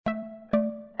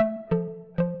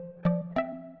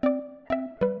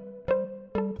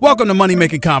Welcome to Money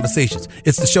Making Conversations.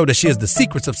 It's the show that shares the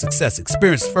secrets of success,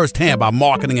 experienced firsthand by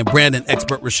marketing and branding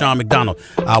expert Rushion McDonald.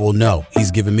 I will know he's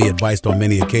given me advice on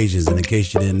many occasions, and in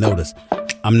case you didn't notice,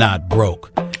 I'm not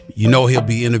broke. You know he'll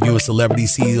be interviewing celebrity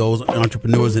CEOs,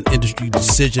 entrepreneurs, and industry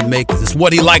decision makers. It's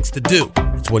what he likes to do.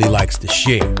 It's what he likes to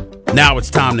share. Now it's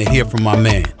time to hear from my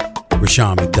man,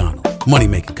 Rushion McDonald. Money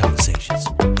Making Conversations.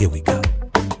 Here we go.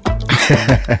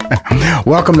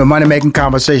 Welcome to Money Making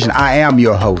Conversation. I am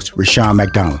your host, Rushion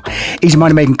McDonald. Each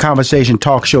Money Making Conversation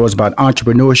talk show is about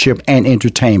entrepreneurship and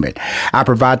entertainment. I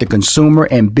provide the consumer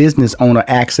and business owner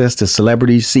access to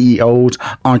celebrities, CEOs,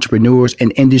 entrepreneurs,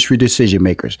 and industry decision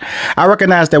makers. I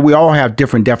recognize that we all have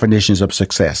different definitions of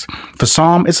success. For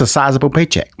some, it's a sizable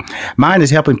paycheck. Mine is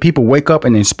helping people wake up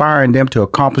and inspiring them to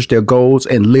accomplish their goals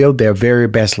and live their very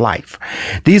best life.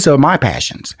 These are my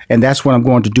passions, and that's what I'm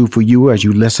going to do for you as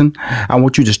you listen. I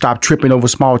want you to stop tripping over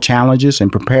small challenges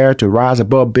and prepare to rise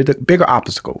above bigger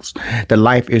obstacles that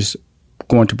life is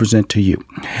going to present to you.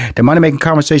 The Money Making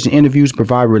Conversation interviews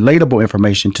provide relatable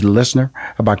information to the listener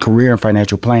about career and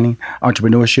financial planning,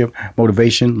 entrepreneurship,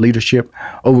 motivation, leadership,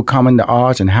 overcoming the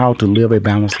odds, and how to live a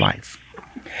balanced life.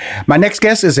 My next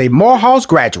guest is a Morehouse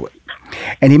graduate,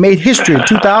 and he made history in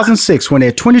 2006 when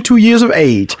at 22 years of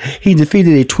age, he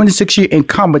defeated a 26-year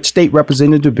incumbent state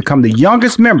representative to become the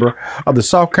youngest member of the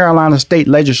South Carolina state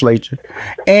legislature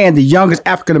and the youngest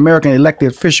African-American elected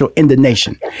official in the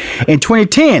nation. In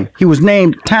 2010, he was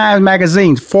named Time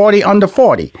Magazine's 40 Under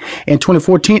 40. In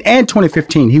 2014 and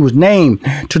 2015, he was named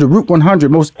to the Root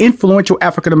 100 Most Influential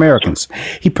African-Americans.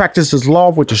 He practices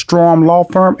law with the Strom Law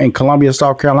Firm in Columbia,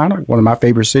 South Carolina, one of my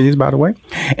favorite cities, by the way,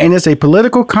 and is a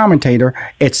political commentator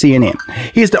at CNN.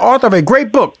 He is the author of a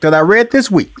great book that I read this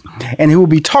week, and he will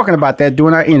be talking about that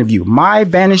during our interview, My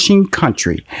Vanishing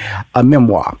Country, a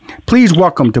memoir. Please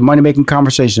welcome to Money Making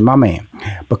Conversation, my man,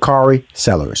 Bakari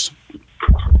Sellers.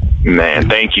 Man,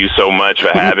 thank you so much for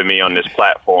having me on this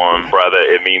platform, brother.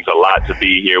 It means a lot to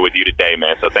be here with you today,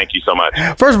 man. So thank you so much.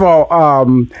 First of all,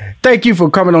 thank you for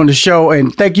coming on the show,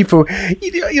 and thank you for,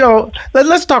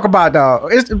 let's talk about,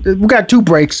 we got two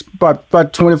breaks,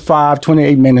 about 25,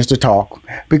 28 minutes to talk,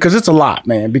 because it's a lot,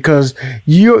 man, because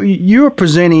you're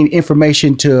presenting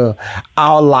information to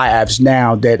our lives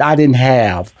now that I didn't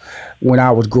have when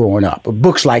I was growing up.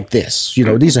 Books like this,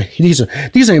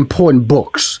 these are important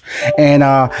books. And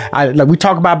we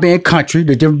talk about being country,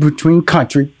 the difference between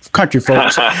country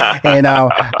folks. And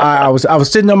I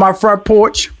was sitting on my front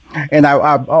porch, and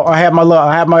I had my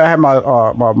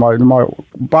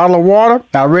bottle of water.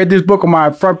 I read this book on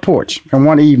my front porch in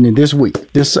one evening this week.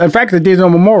 In fact, I did it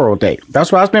on Memorial Day.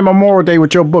 That's why I spent Memorial Day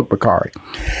with your book, Bakari.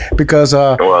 Because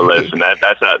well, listen,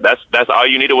 that's all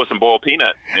you needed was some boiled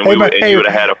peanut, and you would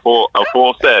have had a full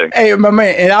setting. Hey, my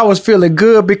man, and I was feeling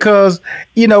good because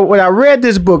when I read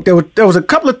this book, there was a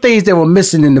couple of things that were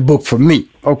missing in the book for me.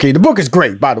 Okay, the book is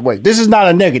great, by the way. This is not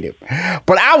a negative,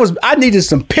 but I needed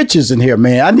some pictures in here,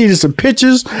 man. I needed some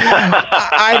pictures.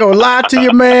 I ain't gonna lie to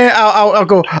you, man.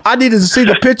 I needed to see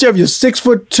the picture of your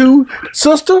 6'2"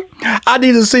 sister. I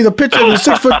needed to see the picture of your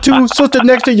 6'2" sister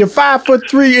next to your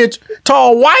 5'3"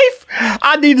 tall wife.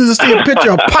 I needed to see a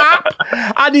picture of Pop.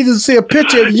 I needed to see a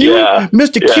picture of you,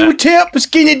 Mr. Q-Tip,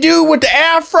 skinny dude with the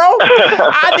afro.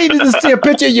 I needed to see a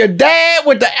picture of your dad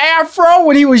with the afro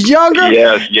when he was younger.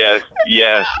 Yes.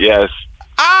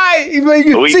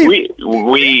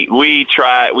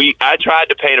 I tried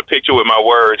to paint a picture with my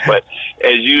words, but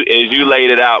as you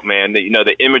laid it out, man,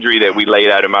 the imagery that we laid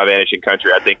out in My Vanishing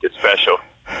Country, I think is special.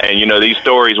 And, these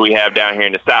stories we have down here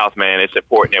in the South, man, it's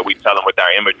important that we tell them with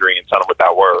our imagery and tell them with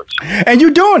our words. And you're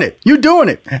doing it.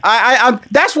 I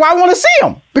that's why I want to see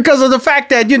them, because of the fact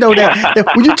that,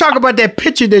 that when you talk about that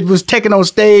picture that was taken on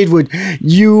stage with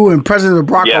you and President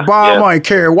Barack Obama and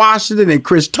Kerry Washington and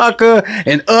Chris Tucker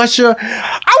and Usher,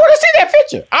 I want to see that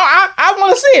picture. I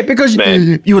want to see it because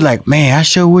you were like, man, I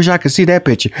sure wish I could see that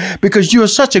picture, because you're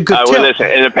such a good well, listen,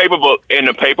 in the paper book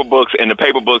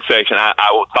section, I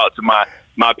will talk to my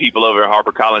people over at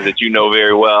HarperCollins that you know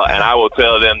very well, and I will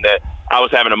tell them that I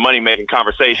was having a money-making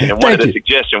conversation, and one of the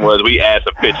suggestions was we add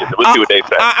some pictures. We'll see what they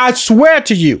say. I swear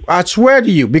to you,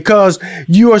 because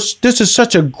this is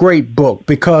such a great book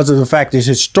because of the fact that it's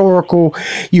historical.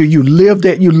 You lived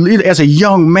it. You lived as a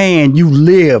young man. You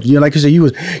lived. Like you said, you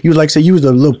was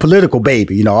a little political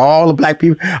baby. All the black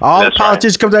people, all the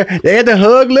politicians come there. They had to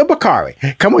hug little Bakari.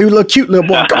 Come on, you little cute little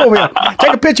boy. Come over here,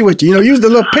 take a picture with you. You was the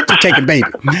little picture taking baby.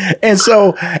 And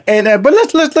so, but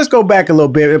let's go back a little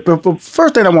bit. But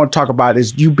first thing I want to talk about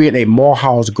is you being a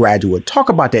Morehouse graduate. Talk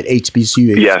about that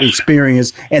HBCU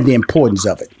experience and the importance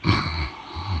of it.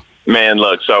 Man,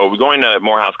 look, so we're going to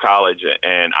Morehouse College,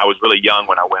 and I was really young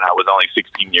when I went. I was only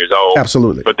 16 years old.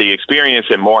 Absolutely. But the experience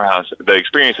at Morehouse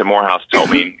taught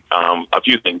me a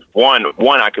few things. One,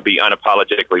 I could be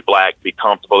unapologetically black, be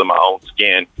comfortable in my own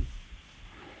skin.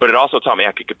 But it also taught me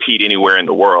I could compete anywhere in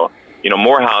the world. You know,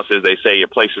 Morehouse, as they say, it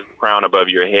places the crown above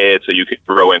your head so you can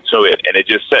grow into it. And it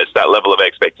just sets that level of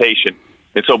expectation.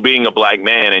 And so being a black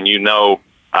man, and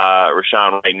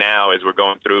Rashawn, right now, as we're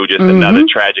going through just another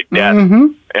tragic death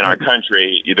in our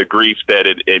country, the grief that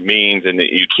it means and that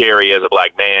you carry as a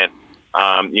black man,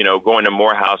 going to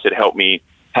Morehouse, it helped me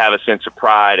have a sense of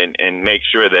pride and make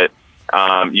sure that,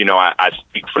 I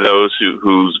speak for those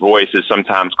whose voices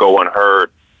sometimes go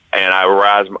unheard, and I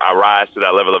rise to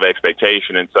that level of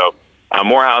expectation. And so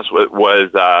Morehouse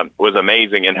was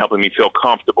amazing in helping me feel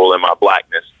comfortable in my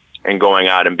blackness and going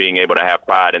out and being able to have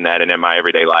pride in that and in my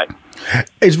everyday life.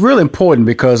 It's really important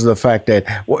because of the fact that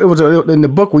it was in the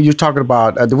book when you're talking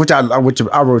about, which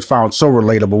I wrote, found so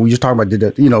relatable. When you're talking about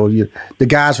the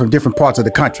guys from different parts of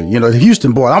the country. You know, the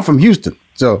Houston boy. I'm from Houston.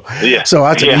 So I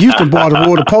said the Houston boy that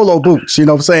wore the polo boots, you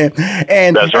know what I'm saying?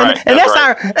 And that's right. And that's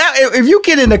right. If you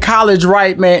get into college,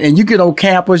 right, man, and you get on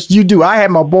campus, you do. I had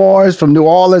my boys from New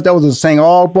Orleans. That was the St.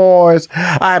 All boys.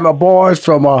 I had my boys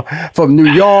from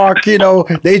New York,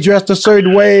 they dressed a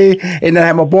certain way. And then I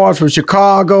had my boys from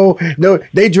Chicago.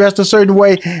 They dressed a certain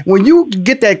way. When you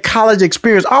get that college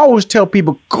experience, I always tell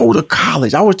people, go to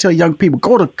college. I always tell young people,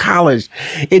 go to college.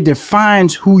 It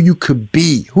defines who you could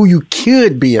be, who you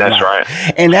could be. That's right.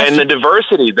 And the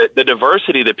diversity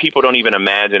that people don't even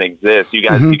imagine exists. You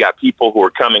got people who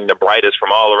are coming the brightest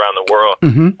from all around the world.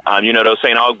 Those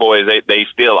St. Aug boys, they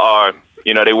still are.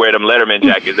 They wear them Letterman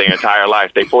jackets their entire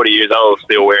life. They 40 years old,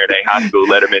 still wearing a high school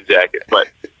Letterman jacket. But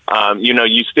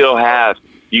you still have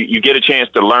you get a chance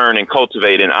to learn and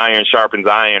cultivate, and iron sharpens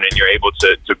iron, and you're able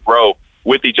to grow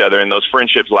with each other, and those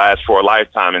friendships last for a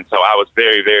lifetime. And so I was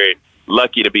very, very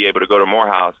lucky to be able to go to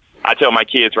Morehouse. I tell my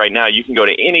kids right now, you can go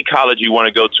to any college you want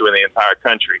to go to in the entire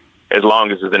country, as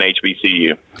long as it's an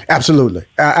HBCU. Absolutely.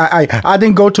 I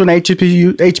didn't go to an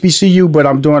HBCU, but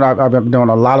I've been doing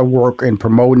a lot of work in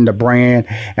promoting the brand.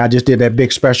 I just did that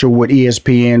big special with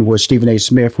ESPN with Stephen A.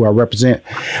 Smith, who I represent.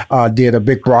 Did a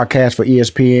big broadcast for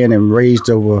ESPN and raised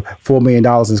over $4 million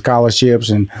in scholarships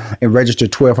and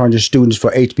registered 1,200 students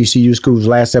for HBCU schools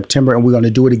last September. And we're going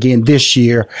to do it again this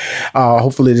year.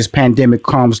 Hopefully this pandemic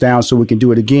calms down so we can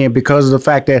do it again, because of the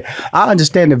fact that I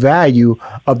understand the value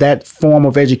of that form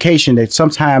of education that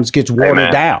sometimes gets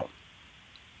watered down.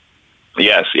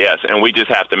 Yes. And we just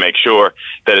have to make sure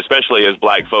that, especially as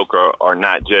black folk are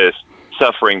not just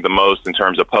suffering the most in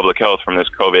terms of public health from this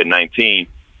COVID-19,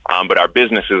 but our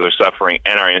businesses are suffering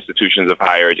and our institutions of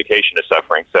higher education are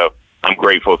suffering. So I'm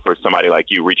grateful for somebody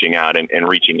like you reaching out and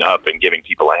reaching up and giving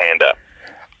people a hand up.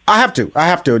 I have to.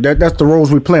 That's the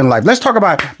roles we play in life. Let's talk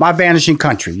about My Vanishing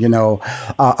Country,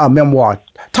 a memoir.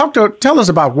 Tell us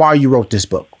about why you wrote this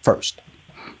book first.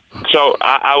 So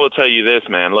I will tell you this,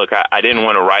 man. Look, I didn't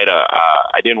want to write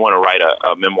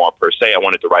a memoir per se. I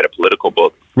wanted to write a political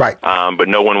book, right? But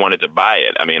no one wanted to buy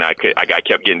it. I mean, I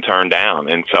kept getting turned down,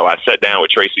 and so I sat down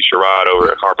with Tracy Sherrod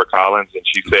over at HarperCollins, and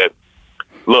she said,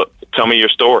 "Look, tell me your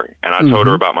story." And I told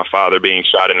her about my father being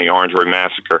shot in the Orangeburg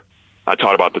massacre. I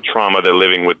talked about the trauma that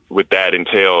living with that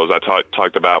entails. I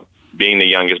talked about being the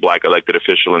youngest black elected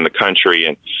official in the country,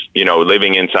 and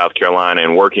living in South Carolina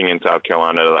and working in South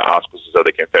Carolina under the auspices of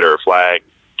the Confederate flag.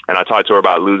 And I talked to her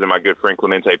about losing my good friend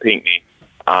Clemente Pinckney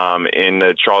in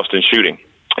the Charleston shooting.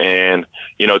 And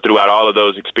throughout all of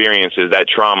those experiences, that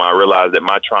trauma, I realized that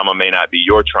my trauma may not be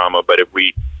your trauma, but if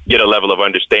we get a level of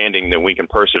understanding, then we can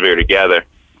persevere together.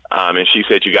 And she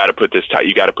said, you got to put this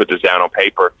down on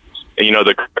paper. And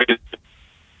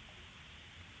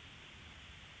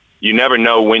you never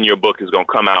know when your book is going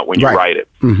to come out when you write it.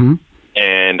 Mm-hmm.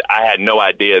 And I had no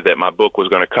idea that my book was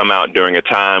going to come out during a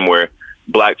time where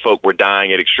black folk were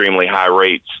dying at extremely high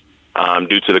rates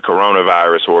due to the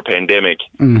coronavirus or pandemic.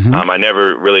 Mm-hmm. I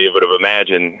never really would have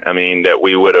imagined, that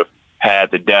we would have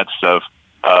had the deaths of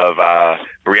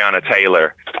Breonna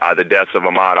Taylor, the deaths of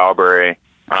Ahmaud Arbery,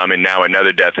 and now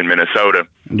another death in Minnesota.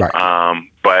 Right.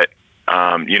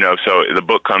 So the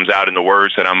book comes out in the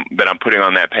words that I'm putting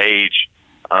on that page.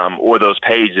 Or those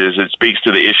pages, it speaks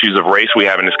to the issues of race we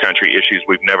have in this country, issues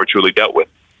we've never truly dealt with.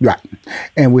 Right.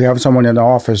 And we have someone in the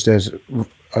office that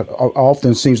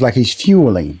often seems like he's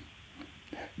fueling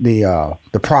the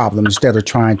problem instead of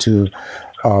trying to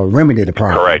remedy the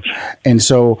problem. Correct. And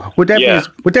so with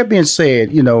that being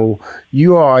said,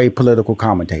 you are a political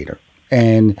commentator.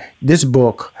 And this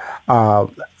book,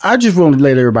 I just want to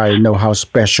let everybody know how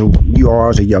special you are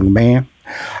as a young man.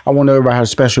 I want to know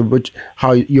about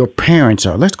how your parents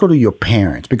are. Let's go to your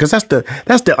parents, because that's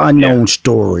the unknown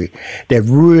story that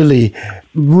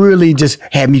really just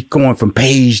had me going from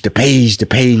page to page to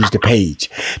page to page.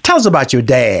 Tell us about your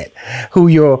dad, who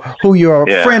your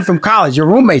friend from college, your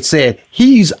roommate, said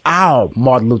he's our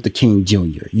Martin Luther King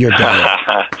Jr. Your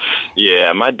dad.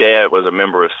 Yeah, my dad was a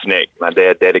member of SNCC. My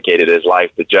dad dedicated his life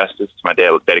to justice. My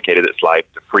dad dedicated his life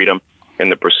to freedom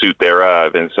and the pursuit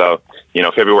thereof. And so,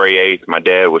 February 8th, my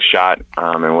dad was shot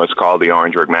in what's called the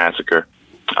Orangeburg Massacre.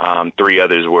 3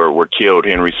 others were killed: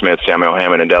 Henry Smith, Samuel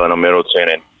Hammond, and Delano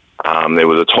Middleton. And there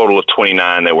was a total of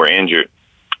 29 that were injured.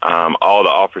 All the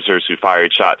officers who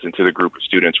fired shots into the group of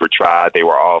students were tried. They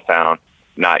were all found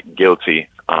not guilty.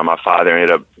 My father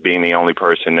ended up being the only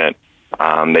person that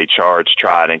they charged,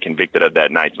 tried, and convicted of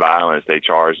that night's violence. They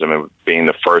charged him of being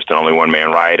the first and only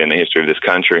one-man riot in the history of this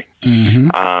country. Mm-hmm.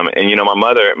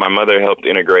 And my mother helped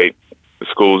integrate the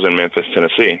schools in Memphis,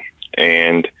 Tennessee.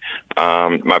 And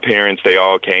my parents, they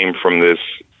all came from this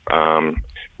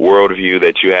worldview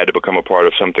that you had to become a part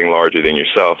of something larger than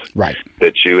yourself. Right.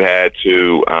 That you had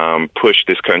to push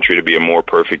this country to be a more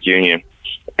perfect union.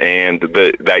 And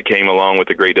that came along with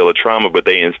a great deal of trauma, but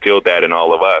they instilled that in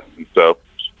all of us. And so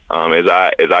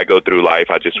as I go through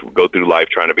life, I just go through life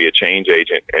trying to be a change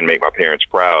agent and make my parents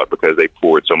proud, because they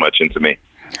poured so much into me.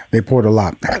 They poured a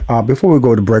lot. Before we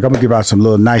go to break, I'm going to give out some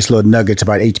nice little nuggets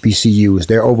about HBCUs.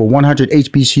 There are over 100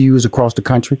 HBCUs across the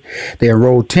country. They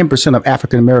enroll 10% of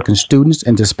African-American students,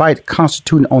 and despite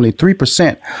constituting only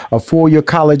 3% of four-year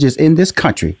colleges in this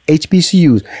country,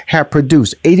 HBCUs have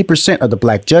produced 80% of the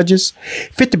black judges,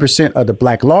 50% of the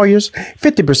black lawyers,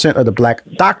 50% of the black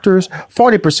doctors,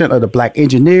 40% of the black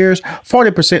engineers,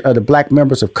 40% of the black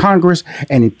members of Congress,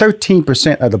 and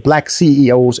 13% of the black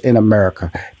CEOs in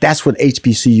America. That's what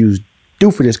HBCUs do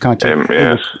for this country.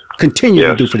 Yes. Continue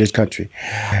to do for this country.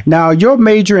 Now, your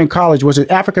major in college, was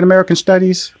it African American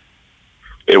Studies?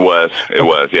 It was,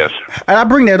 yes. And I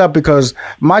bring that up because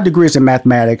my degree is in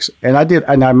mathematics, and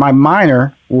my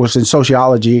minor was in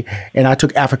sociology, and I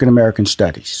took African American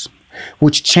Studies,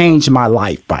 which changed my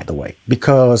life, by the way,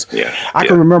 because I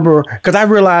can remember, because I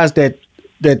realized that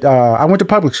I went to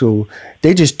public school.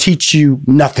 They just teach you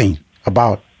nothing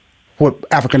about what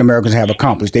African Americans have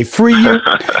accomplished. They free you,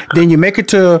 then you make it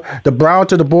to the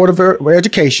Board of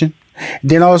Education,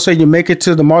 then all of a sudden you make it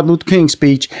to the Martin Luther King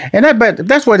speech, and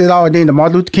that's what it all did. The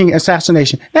Martin Luther King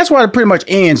assassination. That's why it pretty much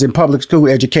ends in public school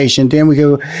education. Then we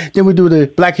do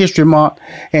the Black History Month,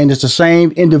 and it's the same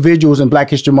individuals in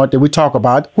Black History Month that we talk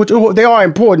about, which they are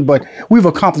important, but we've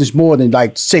accomplished more than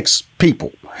like 6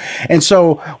 people. And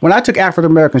so when I took African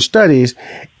American Studies,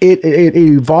 it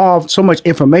evolved so much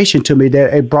information to me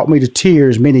that it brought me to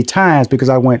tears many times, because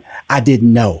I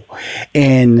didn't know.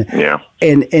 And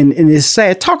it's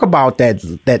sad. Talk about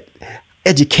that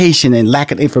education and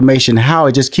lack of information, how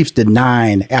it just keeps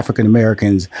denying African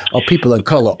Americans or people of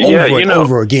color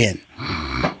over again.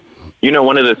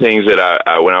 One of the things that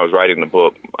I when I was writing the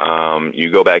book,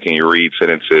 you go back and you read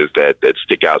sentences that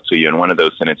stick out to you. And one of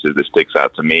those sentences that sticks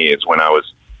out to me is when I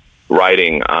was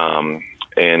writing, and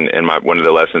one of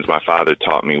the lessons my father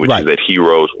taught me, which is that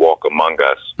heroes walk among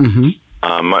us.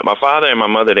 Mm-hmm. My father and my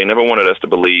mother, they never wanted us to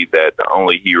believe that the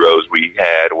only heroes we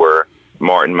had were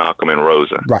Martin, Malcolm, and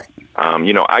Rosa. Right.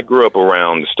 I grew up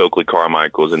around the Stokely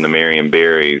Carmichaels and the Marion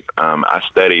Berrys. I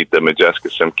studied the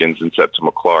Majeska Simpkins and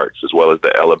Septima Clarks, as well as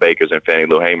the Ella Bakers and Fannie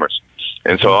Lou Hamers.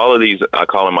 And so all of these, I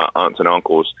call them my aunts and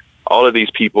uncles, all of these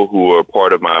people who are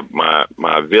part of my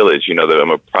village, that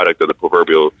I'm a product of the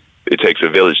proverbial, it takes a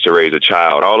village to raise a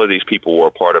child. All of these people were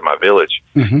a part of my village.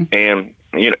 Mm-hmm. And,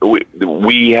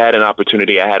 we had an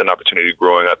opportunity, I had an opportunity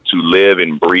growing up to live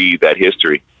and breathe that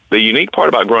history. The unique part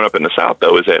about growing up in the South,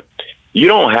 though, is that you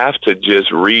don't have to just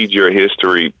read your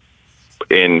history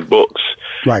in books.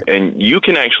 Right. And you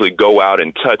can actually go out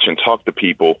and touch and talk to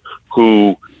people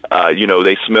who,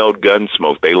 they smelled gun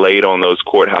smoke. They laid on those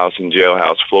courthouse and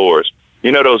jailhouse floors.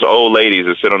 Those old ladies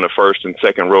that sit on the first and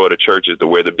second row of the churches to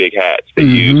wear the big hats. They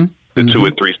use the 2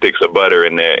 and 3 sticks of butter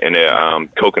in their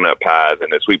coconut pies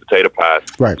and their sweet potato pies.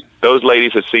 Right. Those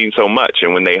ladies have seen so much,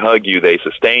 and when they hug you, they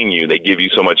sustain you. They give you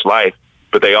so much life,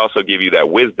 but they also give you that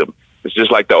wisdom. It's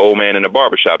just like the old man in the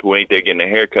barbershop who ain't there getting a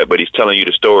haircut, but he's telling you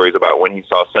the stories about when he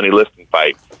saw Sonny Liston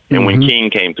fight and when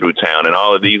King came through town and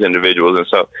all of these individuals. And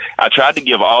so I tried to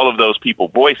give all of those people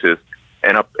voices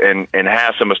and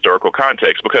have some historical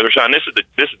context, because, Rashawn,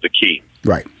 this is the key.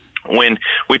 Right. When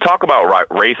we talk about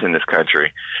race in this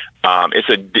country,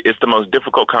 it's the most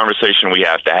difficult conversation we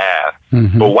have to have.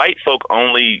 Mm-hmm. But white folk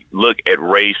only look at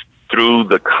race through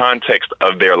the context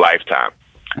of their lifetime.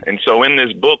 And so in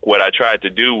this book, what I tried to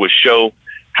do was show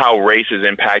how race has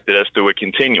impacted us through a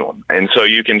continuum. And so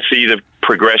you can see the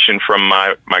progression from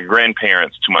my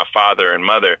grandparents to my father and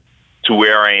mother to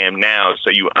where I am now. So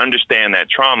you understand that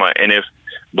trauma. And if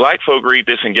black folk read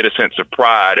this and get a sense of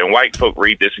pride, and white folk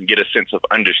read this and get a sense of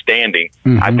understanding,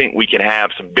 I think we can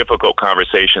have some difficult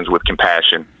conversations with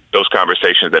compassion, those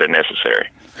conversations that are necessary.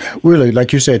 Really,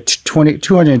 like you said,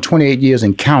 228 years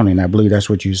and counting, I believe that's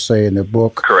what you say in the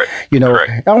book. Correct. You know,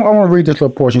 Correct. I want to read this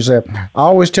little portion. You said, I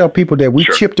always tell people that we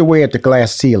chipped away at the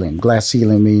glass ceiling. Glass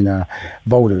ceiling mean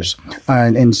voters.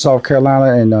 In South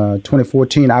Carolina in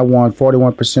 2014, I won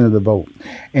 41% of the vote.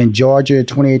 In Georgia in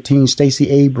 2018, Stacey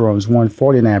Abrams won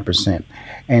 49%.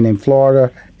 And in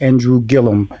Florida, Andrew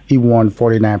Gillum, he won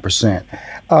 49%.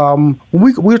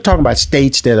 We're talking about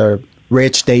states that are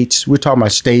red states. We're talking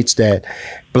about states that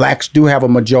blacks do have a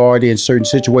majority in certain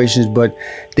situations, but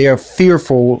they're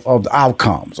fearful of the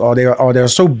outcomes, or they're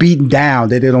so beaten down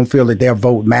that they don't feel that their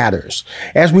vote matters.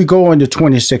 As we go into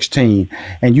 2016,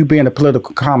 and you being a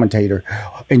political commentator,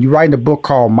 and you're writing a book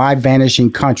called My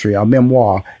Vanishing Country, a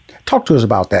memoir, talk to us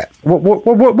about that.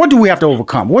 What do we have to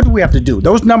overcome? What do we have to do?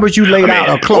 Those numbers you laid out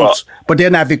are close, but they're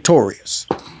not victorious.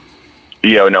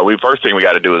 Yeah, no, first thing we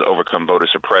got to do is overcome voter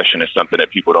suppression. It's something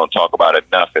that people don't talk about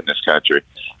enough in this country.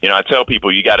 You know, I tell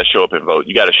people you got to show up and vote.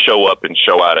 You got to show up and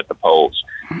show out at the polls.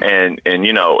 And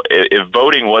you know, if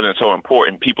voting wasn't so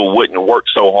important, people wouldn't work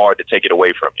so hard to take it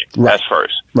away from you. Right. That's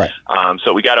first. Right.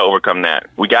 So we got to overcome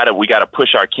that. We got to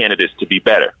push our candidates to be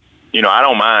better. You know, I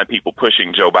don't mind people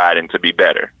pushing Joe Biden to be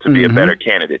better, to be a better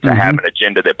candidate, to have an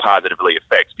agenda that positively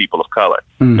affects people of color.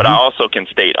 But I also can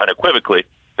state unequivocally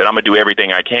that I'm going to do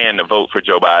everything I can to vote for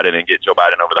Joe Biden and get Joe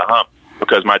Biden over the hump,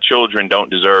 because my children don't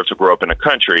deserve to grow up in a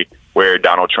country where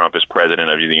Donald Trump is president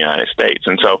of the United States.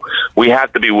 And so we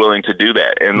have to be willing to do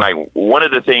that. And like, one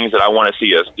of the things that I want to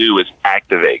see us do is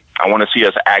activate. I want to see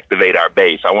us activate our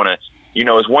base. I want to, you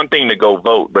know, it's one thing to go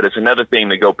vote, but it's another thing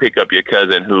to go pick up your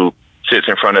cousin who sits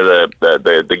in front of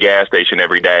the gas station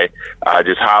every day,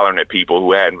 just hollering at people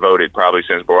who hadn't voted probably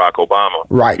since Barack Obama.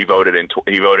 Right. He voted in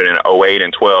 08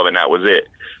 and 12, and that was it.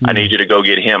 I need you to go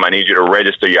get him. I need you to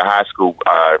register your high school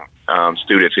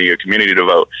students in your community to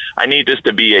vote. I need this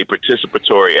to be a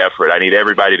participatory effort. I need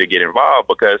everybody to get involved,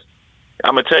 because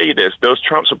I'm going to tell you this, those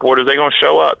Trump supporters, they're going to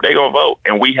show up. They're going to vote,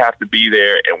 and we have to be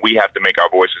there, and we have to make our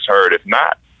voices heard. If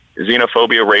not,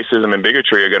 xenophobia, racism, and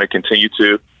bigotry are going to continue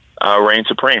to reign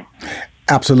supreme.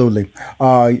 Absolutely.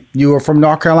 You are from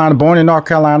North Carolina, born in North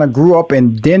Carolina, grew up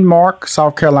in Denmark,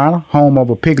 South Carolina, home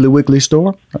of a Piggly Wiggly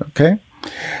store. Okay.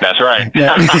 That's right.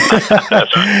 Now,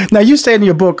 That's right. Now, you said in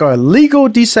your book, legal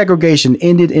desegregation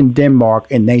ended in Denmark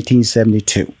in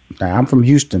 1972. Now, I'm from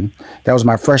Houston. That was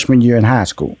my freshman year in high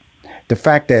school. The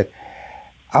fact that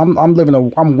I'm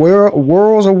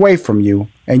worlds away from you,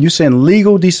 and you saying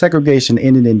legal desegregation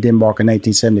ended in Denmark in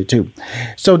 1972.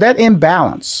 So that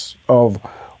imbalance of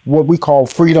what we call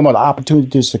freedom or the opportunity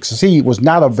to succeed was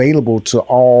not available to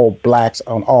all blacks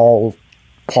on all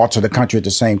parts of the country at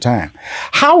the same time.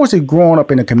 How was it growing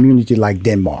up in a community like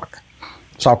Denmark,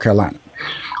 South Carolina?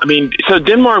 I mean, so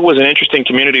Denmark was an interesting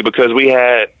community because we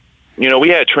had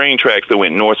train tracks that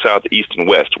went north, south, east, and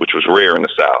west, which was rare in the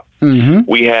South.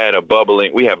 We had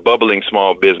bubbling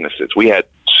small businesses. We had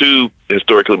two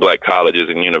historically black colleges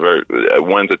and universities.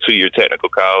 One's a 2-year technical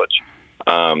college.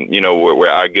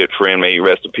 Where our good friend, may he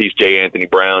rest in peace, J. Anthony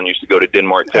Brown, used to go to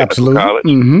Denmark Technical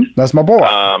College. That's my boy.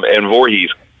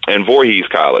 And Voorhees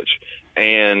College.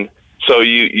 And so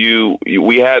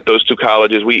we had those two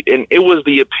colleges. And it was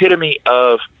the epitome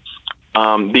of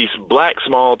these black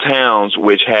small towns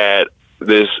which had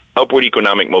this upward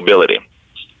economic mobility.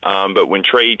 But when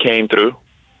trade came through,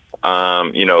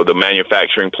 the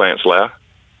manufacturing plants left,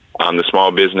 the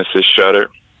small businesses shuttered.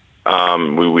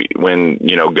 When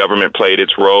government played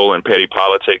its role in petty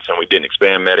politics and we didn't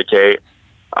expand Medicaid,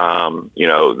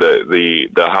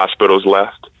 the hospitals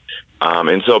left.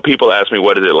 And so people ask me,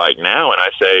 what is it like now? And I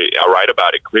say, I write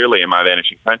about it clearly in My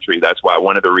Vanishing Country. That's why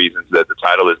one of the reasons that the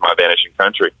title is My Vanishing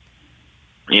Country.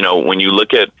 When you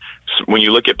look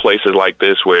at places like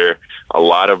this where a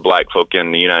lot of black folk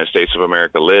in the United States of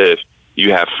America live,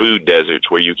 you have food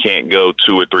deserts where you can't go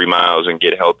 2 or 3 miles and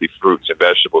get healthy fruits and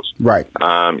vegetables. Right.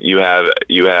 You have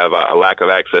a lack of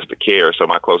access to care. So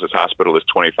my closest hospital is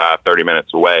 25, 30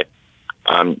 minutes away.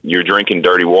 You're drinking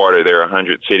dirty water. There are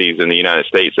 100 cities in the United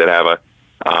States that have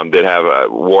a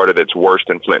water that's worse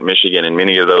than Flint, Michigan, and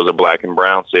many of those are black and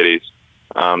brown cities.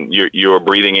 You're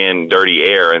breathing in dirty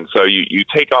air, and so you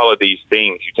take all of these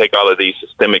things, you take all of these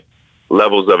systemic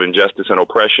levels of injustice and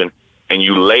oppression, and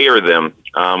you layer them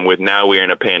with now we're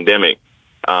in a pandemic.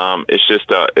 It's just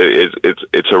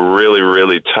it's a really,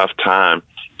 really tough time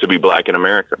to be black in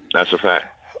America. That's a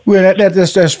fact. Well,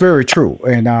 that's very true,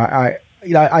 and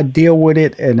I deal with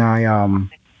it, and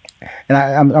I'm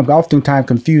oftentimes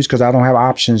confused because I don't have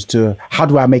options to how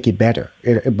do I make it better.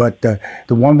 But the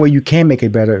one way you can make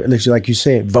it better, like you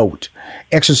said, vote,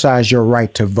 exercise your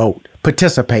right to vote,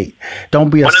 participate. Don't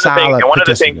be a silent participant. One of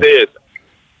the things is,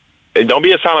 don't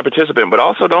be a silent participant, but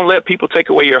also don't let people take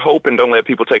away your hope and don't let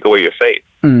people take away your faith.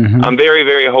 Mm-hmm. I'm very,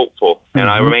 very hopeful, and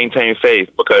I maintain faith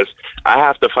because I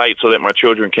have to fight so that my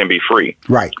children can be free.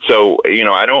 Right. So,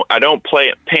 I don't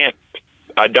paint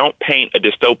a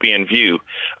dystopian view.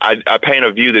 I paint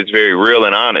a view that's very real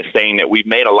and honest, saying that we've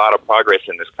made a lot of progress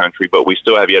in this country, but we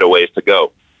still have yet a ways to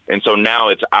go. And so now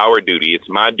it's our duty, it's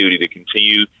my duty to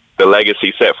continue the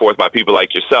legacy set forth by people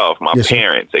like yourself, my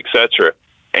parents, etc.,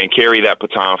 and carry that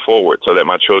baton forward so that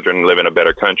my children live in a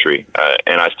better country.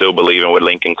 And I still believe in what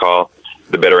Lincoln called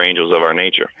the better angels of our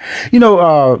nature.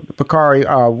 Bakari,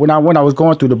 when I was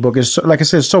going through the book, it's like I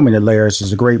said, so many layers.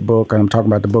 It's a great book. I'm talking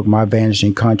about the book, My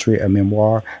Vanishing Country, a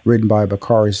memoir written by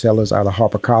Bakari Sellers out of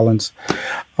HarperCollins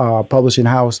Publishing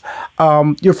House.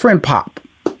 Your friend Pop,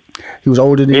 he was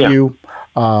older than you.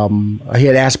 He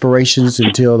had aspirations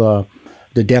until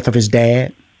the death of his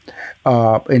dad,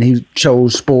 and he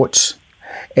chose sports.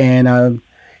 And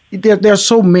there are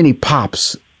so many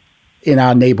Pops in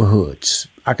our neighborhoods.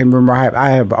 I can remember I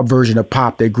have a version of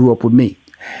Pop that grew up with me,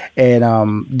 and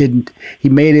he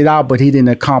made it out, but he didn't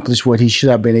accomplish what he should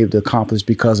have been able to accomplish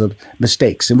because of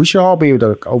mistakes. And we should all be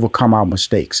able to overcome our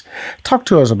mistakes. Talk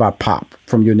to us about Pop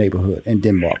from your neighborhood in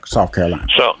Denmark, South Carolina.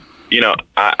 So,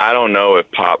 I don't know if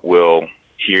Pop will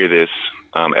hear this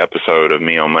episode of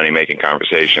me on Money Making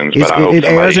Conversations, but I hope it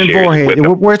airs in Warhead.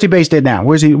 Where's he based at now?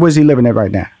 Where's he living at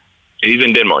right now? He's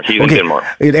in Denmark. He's in Denmark.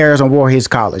 It airs on Warhead's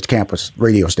College campus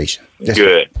radio station.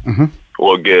 Good. Mm-hmm.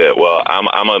 Well, good. Well, I'm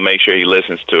gonna make sure he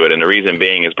listens to it, and the reason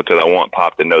being is because I want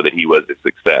Pop to know that he was a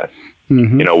success.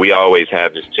 Mm-hmm. We always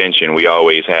have this tension. We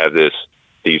always have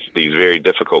these very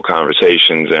difficult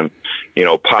conversations, and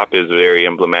Pop is very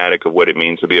emblematic of what it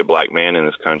means to be a black man in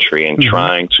this country and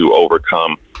trying to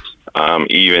overcome.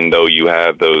 Even though you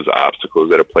have those obstacles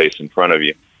that are placed in front of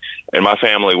you. And my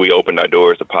family, we opened our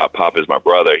doors to Pop. Pop is my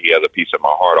brother. He has a piece of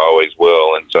my heart, always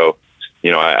will. And so,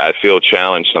 I feel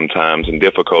challenged sometimes and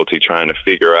difficulty trying to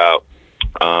figure out,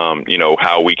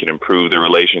 how we can improve the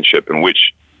relationship and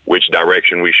which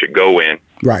direction we should go in.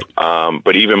 Right.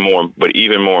 But even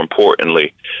more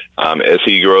importantly, as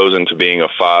he grows into being a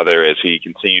father, as he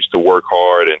continues to work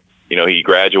hard and, he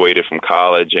graduated from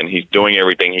college and he's doing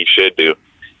everything he should do.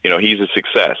 He's a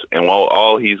success, and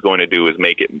all he's going to do is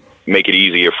make it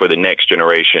easier for the next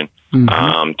generation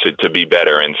to be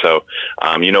better. And so,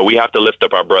 we have to lift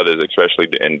up our brothers, especially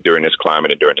during this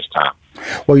climate and during this time.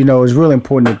 Well, it's really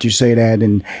important that you say that,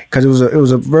 and because it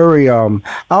was a very I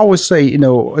always say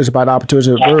it's about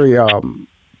opportunity. It's a very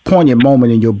poignant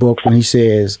moment in your book when he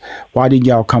says, "Why didn't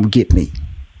y'all come get me?"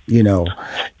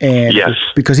 And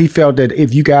because he felt that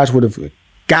if you guys would have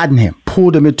gotten him,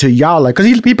 pulled him into y'all life, because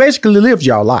he basically lived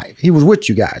y'all life. He was with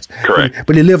you guys. Correct.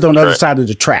 But he lived on the other side of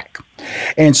the track.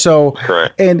 And so,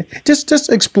 and just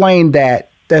explain that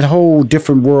whole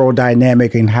different world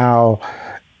dynamic and how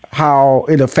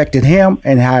it affected him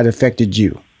and how it affected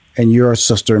you and your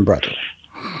sister and brother.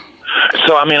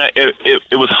 So,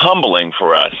 it was humbling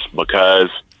for us because,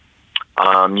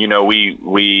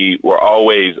 we were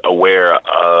always aware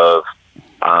of,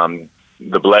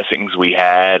 the blessings we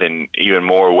had, and even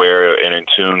more aware and in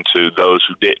tune to those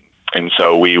who didn't. And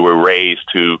so we were raised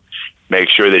to make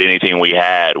sure that anything we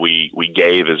had, we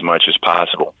gave as much as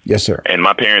possible. Yes, sir. And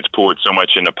my parents poured so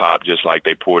much into Pop just like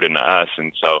they poured into us.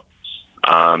 And so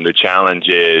the challenge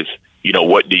is,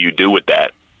 what do you do with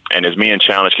that? And as me and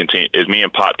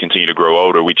Pop continue to grow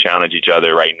older, we challenge each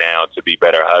other right now to be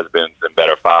better husbands and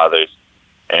better fathers.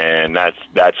 And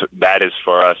that is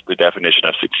for us the definition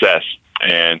of success.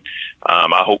 And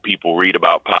I hope people read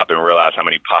about Pop and realize how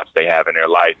many Pops they have in their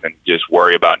life and just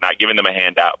worry about not giving them a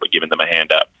handout, but giving them a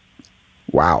hand up.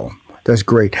 Wow. That's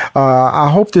great. I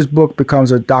hope this book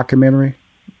becomes a documentary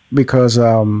because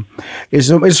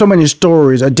it's so many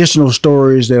stories, additional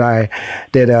stories that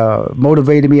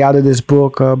motivated me out of this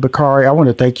book. Bakari, I want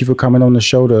to thank you for coming on the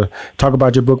show to talk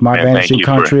about your book, My Vanishing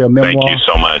Country, a memoir. Thank you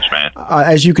so much, man.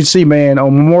 As you can see, man,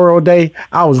 on Memorial Day,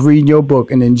 I was reading your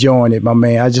book and enjoying it, my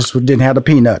man. I just didn't have the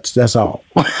peanuts. That's all.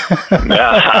 Well,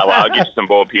 I'll get you some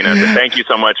boiled peanuts. And thank you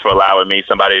so much for allowing me,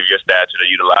 somebody of your stature, to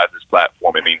utilize this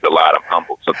platform. It means a lot. I'm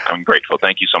humbled. So I'm grateful.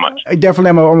 Thank you so much. Definitely.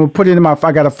 I'm going to put it in I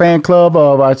got a fan club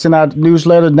of send out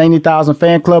newsletters, 90,000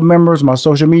 fan club members. My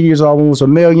social media is almost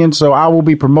 1 million. So I will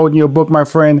be promoting your book, my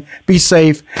friend. Be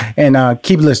safe and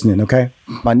keep listening, okay?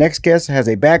 My next guest has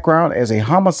a background as a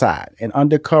homicide and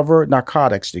undercover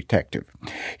narcotics detective.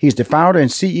 He's the founder and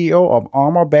CEO of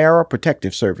Armor Bearer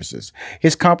Protective Services.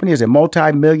 His company is a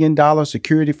multi-million-dollar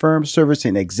security firm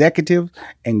servicing executives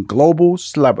and global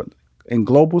celebrities.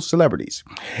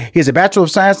 He has a Bachelor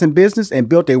of Science in Business and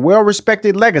built a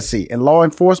well-respected legacy in law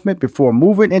enforcement before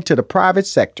moving into the private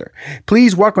sector.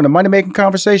 Please welcome to Money Making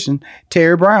Conversation,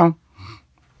 Terry Brown.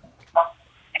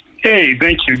 Hey,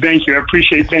 thank you. Thank you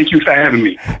for having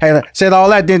me. Hey, said all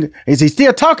that, then is he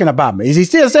still talking about me? Is he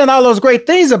still saying all those great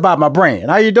things about my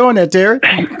brand? How you doing there, Terry?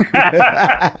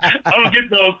 I don't get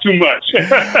those too much.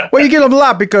 Well, you get them a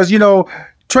lot because,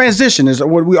 transition is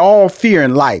what we all fear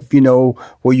in life,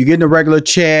 where you get a regular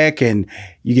check and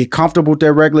you get comfortable with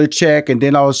that regular check, and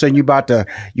then all of a sudden you got an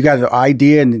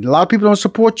idea, and a lot of people don't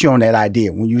support you on that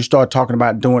idea when you start talking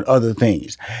about doing other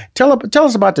things. Tell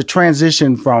us about the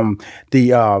transition from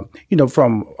the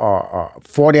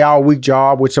 40-hour week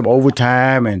job with some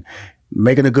overtime and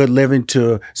making a good living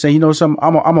to saying, I'm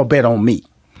gonna bet on me.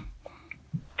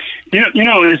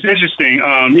 It's interesting.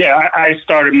 I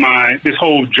started this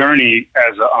whole journey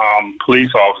as a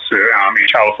police officer in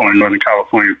California, Northern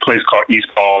California, a place called East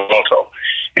Palo Alto.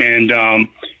 And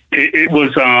it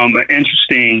was an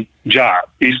interesting job.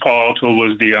 East Palo Alto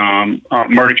was the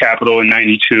murder capital in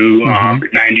 92.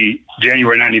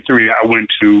 January 93, I went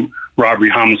to robbery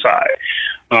homicide.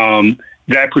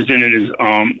 That presented its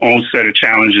own set of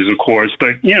challenges, of course.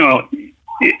 But,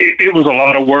 it was a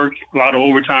lot of work, a lot of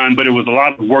overtime, but it was a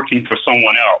lot of working for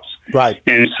someone else. Right.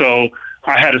 And so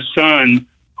I had a son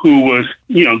who was,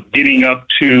 getting up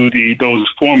to those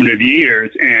formative years.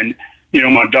 And,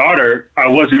 my daughter, I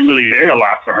wasn't really there a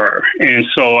lot for her. And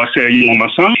so I said, when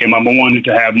my son came up, I wanted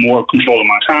to have more control of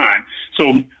my time.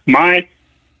 So my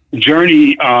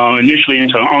journey initially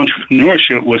into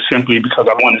entrepreneurship was simply because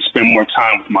I wanted to spend more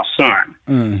time with my son.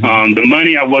 Mm-hmm. The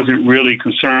money I wasn't really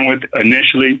concerned with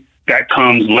initially. That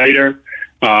comes later.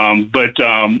 But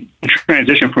the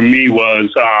transition for me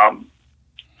was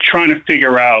trying to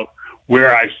figure out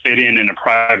where I fit in the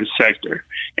private sector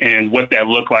and what that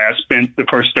looked like. I spent the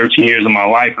first 13 years of my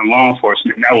life in law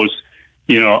enforcement. And that was,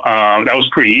 that was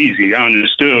pretty easy. I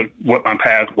understood what my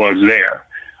path was there.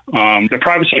 The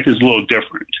private sector is a little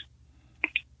different.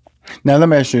 Now let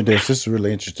me ask you this. This is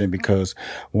really interesting because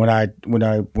when I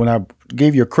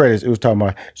gave you credits, it was talking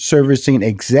about servicing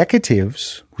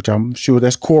executives, which I'm sure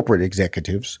that's corporate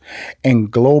executives,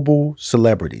 and global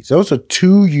celebrities. Those are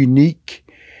two unique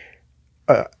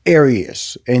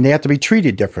areas, and they have to be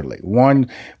treated differently. One,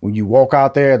 when you walk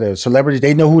out there, the celebrities,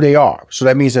 they know who they are. So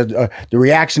that means that the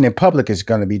reaction in public is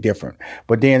going to be different.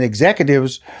 But then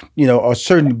executives, a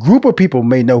certain group of people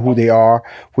may know who they are,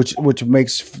 which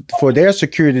makes for their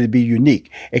security to be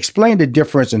unique. Explain the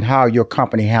difference in how your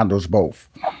company handles both.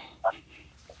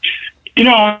 When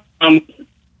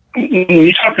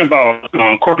you're talking about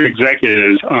corporate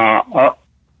executives, a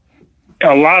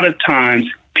lot of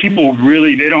times people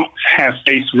really, they don't have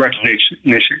face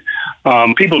recognition.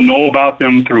 People know about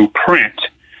them through print.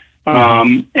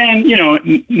 And,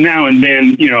 now and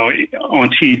then, on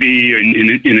TV and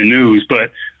in the news,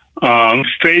 but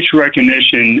face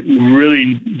recognition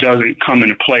really doesn't come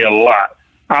into play a lot.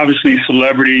 Obviously,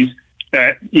 celebrities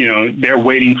that, they're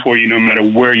waiting for you no matter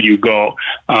where you go.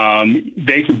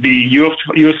 They could be, you'll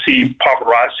see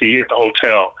paparazzi at the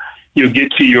hotel. You'll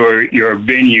get to your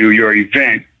venue, your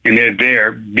event, and they're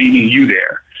there beating you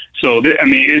there. So,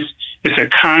 it's a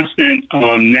constant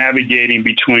navigating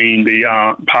between the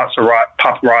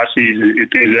paparazzis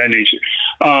and things of that nature.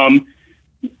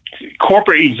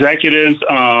 Corporate executives,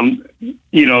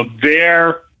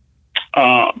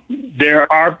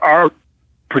 our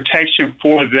protection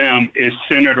for them is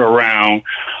centered around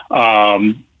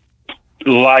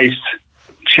life's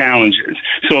challenges.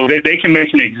 So they can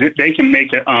make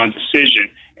a decision,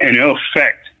 and it'll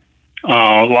affect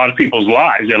a lot of people's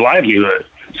lives, their livelihood.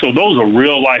 So those are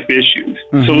real life issues.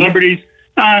 Mm-hmm. Celebrities,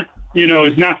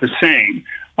 it's not the same.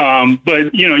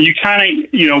 But you kind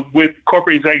of, with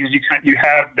corporate executives, you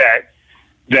have that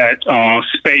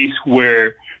space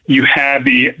where you have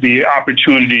the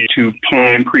opportunity to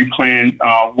pre-plan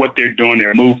what they're doing,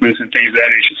 their movements and things of that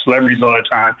nature. Celebrities all the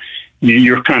time,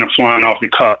 you're kind of flying off the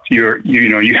cuff. You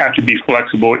have to be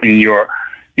flexible in your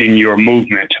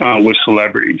movement with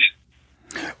celebrities.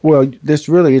 Well, this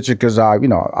really is because I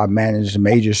manage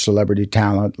major celebrity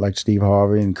talent like Steve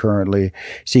Harvey and currently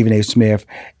Stephen A. Smith,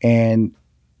 and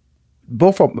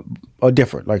both of them are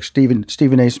different. Like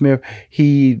Stephen A. Smith,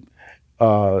 he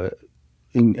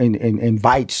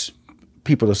invites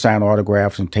people to sign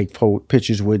autographs and take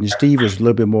pictures with, and Steve is a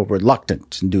little bit more reluctant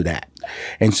to do that.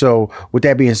 And so with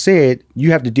that being said,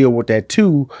 you have to deal with that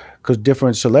too, because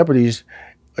different celebrities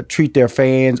treat their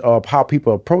fans or how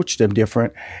people approach them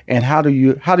different. And how do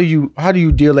you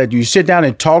deal that? Do you sit down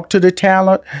and talk to the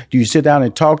talent? Do you sit down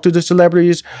and talk to the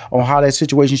celebrities on how that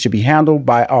situation should be handled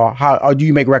or do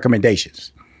you make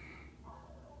recommendations?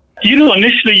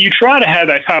 Initially you try to have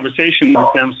that conversation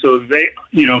with them so they,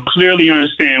 clearly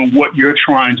understand what you're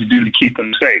trying to do to keep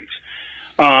them safe.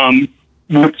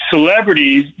 With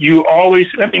celebrities, all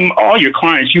your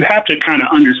clients, you have to kind of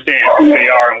understand who they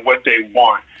are and what they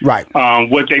want. Right.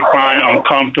 What they find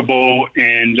uncomfortable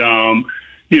and,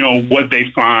 what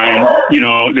they find,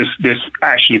 this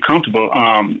actually comfortable.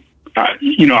 I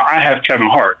have Kevin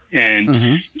Hart,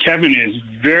 and Kevin is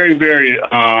very, very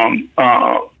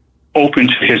open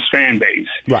to his fan base.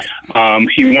 Right.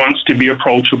 He wants to be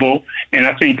approachable, and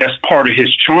I think that's part of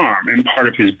his charm and part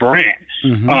of his brand.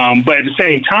 But at the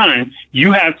same time,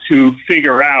 you have to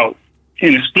figure out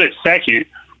in a split second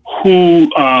who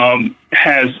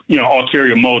has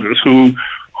ulterior motives, who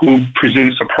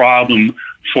presents a problem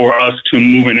for us to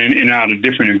move in and out of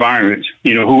different environments.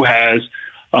 Who has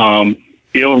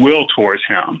ill will towards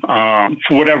him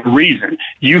for whatever reason.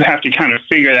 You have to kind of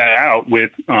figure that out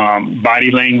with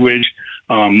body language,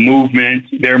 movement,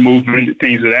 their movement,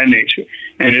 things of that nature.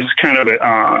 And it's kind of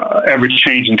a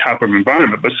ever-changing type of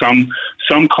environment. But some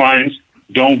clients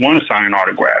don't want to sign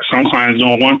autographs. Some clients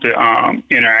don't want the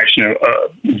interaction of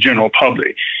general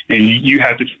public. And you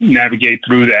have to navigate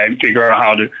through that and figure out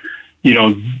how to,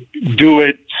 do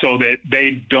it so that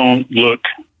they don't look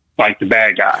like the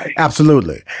bad guy.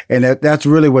 Absolutely. And that's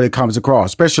really what it comes across,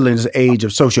 especially in this age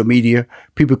of social media.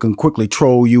 People can quickly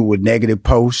troll you with negative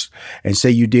posts and say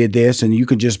you did this, and you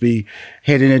can just be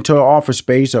heading into an office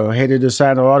space or headed to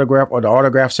sign an autograph, or the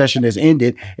autograph session has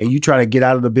ended and you try to get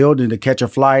out of the building to catch a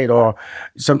flight, or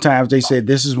sometimes they say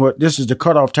this is the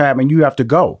cutoff time and you have to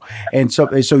go. And so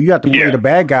you have to play the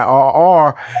bad guy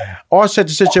or set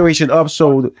the situation up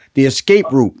so the escape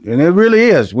route. And it really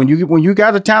is when you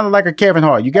got a talent like a Kevin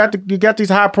Hart, you got these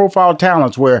high profile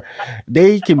talents where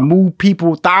they can move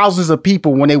people, thousands of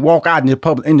people when they walk out in the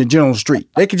public, in the general street.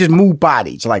 They can just move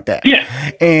bodies like that. Yeah.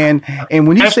 And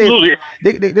when you say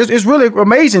it's really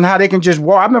amazing how they can just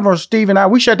walk. I remember Steve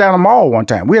and we shut down a mall one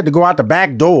time. We had to go out the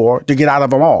back door to get out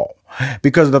of a mall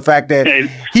because of the fact that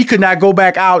he could not go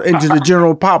back out into the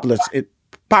general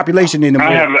population anymore.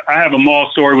 I have a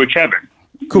mall story with Kevin.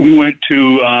 Cool. We went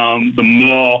to the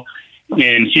mall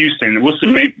in Houston. What's the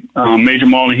major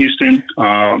mall in Houston?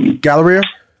 Galleria.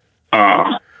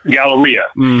 Galleria.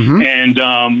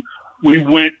 And we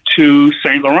went to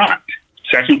St. Laurent,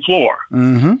 second floor.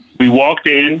 We walked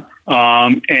in,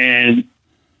 and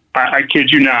I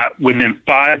kid you not, within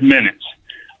 5 minutes,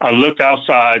 I looked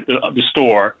outside the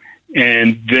store,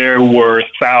 and there were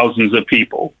thousands of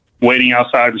people waiting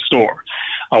outside the store.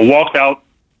 I walked out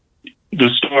the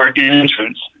store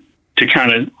entrance to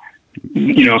kind of,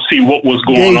 see what was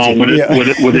going on, what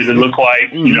did it look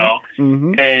like, And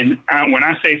when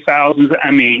I say thousands,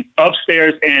 I mean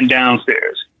upstairs and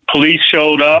downstairs. Police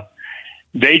showed up.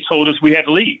 They told us we had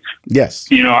to leave. Yes.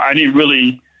 I didn't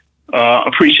really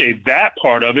appreciate that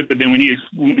part of it, but then when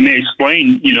they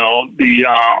explained, the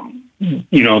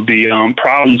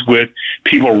problems with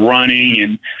people running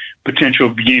and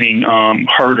potential getting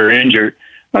hurt or injured,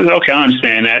 I was like, okay, I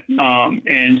understand that.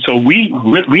 And so we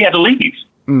had to leave.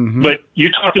 But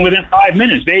you're talking within 5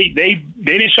 minutes. They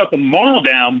didn't shut the mall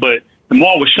down, but the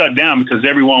mall was shut down because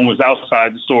everyone was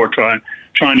outside the store trying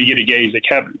to get a gaze at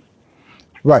Kevin.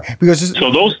 Right, because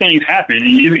so those things happen, and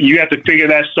you have to figure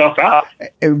that stuff out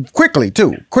quickly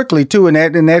too,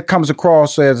 and that comes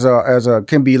across as a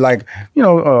can be like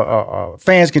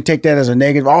fans can take that as a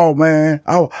negative. Oh man,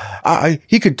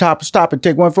 he could stop and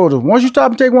take one photo. Once you stop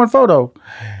and take one photo,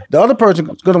 the other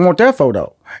person's gonna want that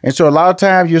photo, and so a lot of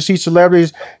times you'll see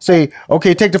celebrities say,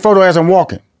 "Okay, take the photo as I'm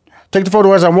walking. Take the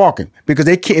photo as I'm walking," because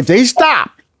if they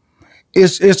stop,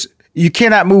 it's you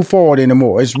cannot move forward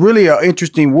anymore. It's really an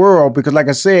interesting world because, like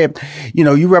I said,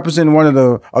 you represent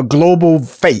a global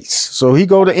face. So he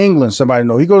go to England, somebody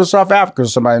knows. He goes to South Africa,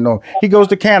 somebody knows. He goes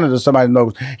to Canada, somebody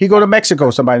knows. He go to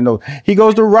Mexico, somebody knows. He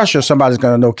goes to Russia, somebody's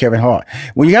going to know Kevin Hart.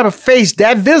 When you have a face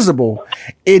that visible,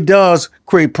 it does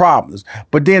create problems.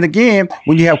 But then again,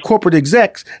 when you have corporate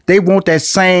execs, they want that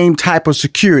same type of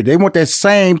security. They want that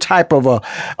same type of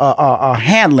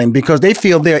handling because they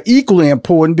feel they're equally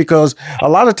important because a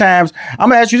lot of times, I'm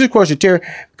going to ask you this question, Terry.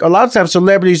 A lot of times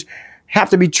celebrities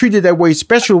have to be treated that way,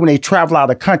 especially when they travel out of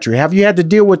the country. Have you had to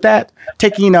deal with that?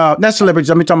 Taking, not celebrities,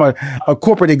 I'm talking about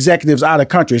corporate executives out of the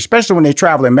country, especially when they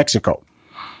travel in Mexico.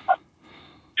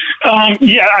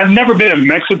 Yeah, I've never been in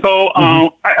Mexico. I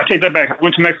take that back. I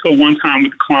went to Mexico one time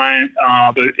with a client,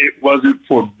 but it wasn't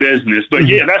for business. But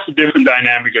yeah, that's a different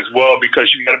dynamic as well,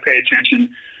 because you got to pay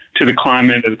attention to the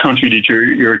climate of the country that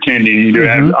you're attending. You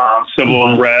have civil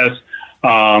unrest.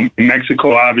 In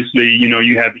Mexico, obviously,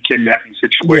 you have the kidnapping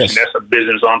situation. Yes. That's a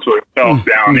business unto itself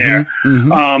down there.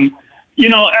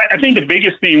 I think the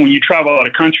biggest thing when you travel out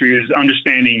of country is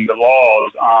understanding the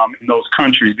laws in those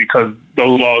countries, because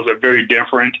those laws are very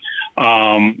different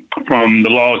from the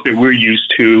laws that we're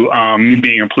used to. Me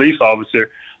being a police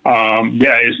officer,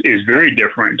 is very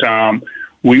different.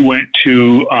 We went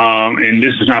to, and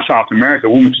this is not South America,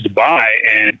 we went to Dubai,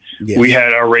 and we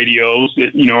had our radios,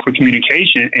 for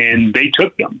communication, and they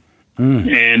took them.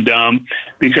 And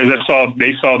because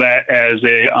they saw that as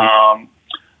a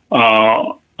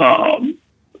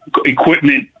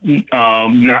equipment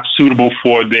not suitable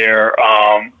for their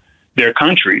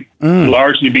country,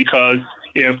 largely because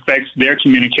it affects their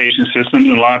communication systems,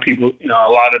 and a lot of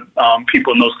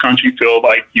people in those countries feel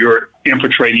like you're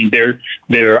infiltrating their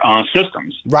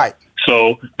systems. Right.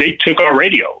 So they took our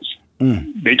radios.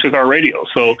 They took our radios.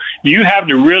 So you have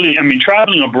to really,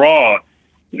 traveling abroad,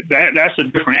 that's a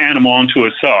different animal unto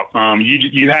itself.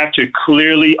 You have to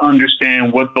clearly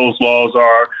understand what those laws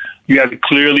are. You have to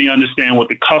clearly understand what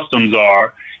the customs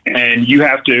are, and you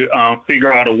have to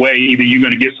figure out a way. Either you're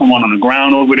going to get someone on the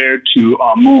ground over there to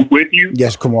move with you,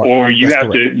 yes, come on, or you have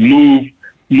to move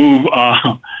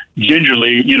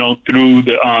gingerly, through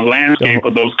the landscape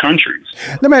of those countries.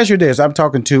 Let me ask you this. I'm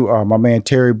talking to my man,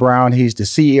 Terry Brown. He's the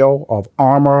CEO of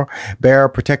Armor Bearer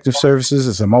Protective Services.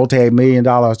 It's a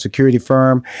multi-million-dollar security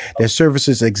firm that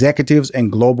services executives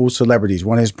and global celebrities.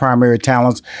 One of his primary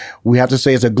talents, we have to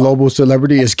say, is a global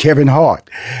celebrity, is Kevin Hart.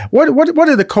 What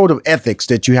are the code of ethics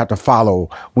that you have to follow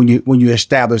when you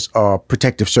establish a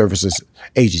protective services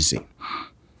agency?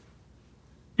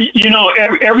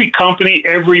 Every company,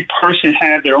 every person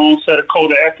has their own set of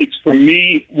code of ethics. For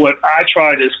me, what I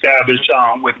try to establish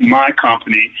with my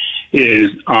company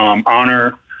is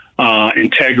honor,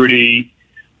 integrity,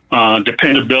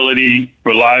 dependability,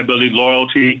 reliability,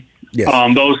 loyalty,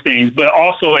 those things. But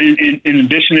also, in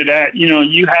addition to that,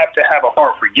 you have to have a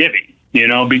heart for giving,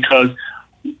 because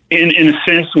in a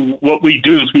sense, what we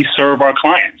do is we serve our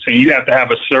clients, and you have to have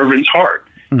a servant's heart.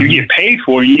 You get paid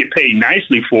for it, you get paid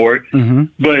nicely for it,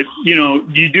 but,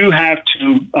 you do have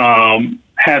to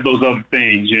have those other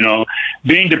things,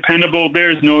 Being dependable,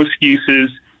 there's no excuses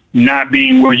not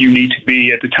being where you need to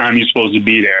be at the time you're supposed to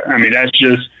be there.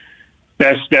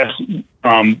 That's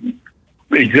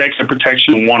executive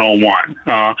protection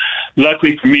 101.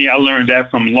 Luckily for me, I learned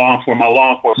that from my law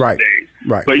enforcement days.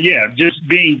 Right. But yeah, just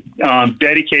being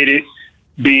dedicated,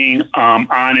 being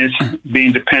honest,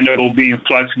 being dependable, being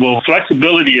flexible.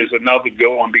 Flexibility is another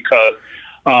good one because,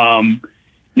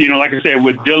 like I said,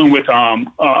 with dealing with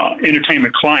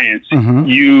entertainment clients,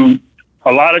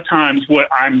 a lot of times what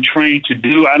I'm trained to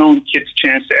do, I don't get the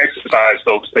chance to exercise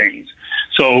those things.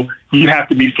 So you have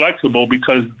to be flexible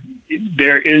because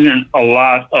there isn't a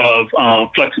lot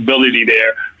of flexibility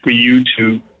there for you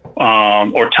to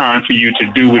or time for you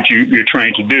to do what you're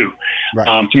trained to do,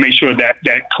 to make sure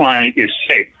that client is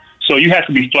safe. So you have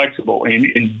to be flexible and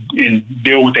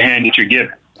deal with the hand that you're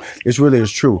given. It really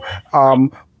is true.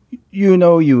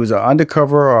 You was an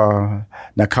undercover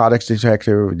narcotics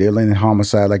detective dealing in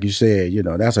homicide, like you said.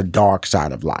 That's a dark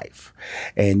side of life,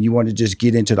 and you want to just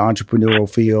get into the entrepreneurial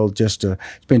field just to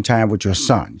spend time with your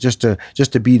son, just to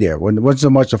be there. It wasn't so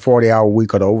much a 40-hour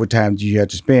week or the overtime that you had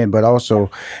to spend, but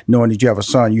also knowing that you have a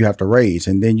son you have to raise,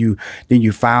 and then you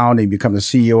found and become the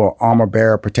CEO of Armor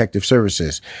Bearer Protective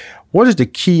Services. What is a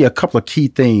couple of key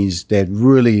things that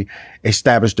really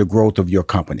established the growth of your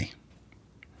company?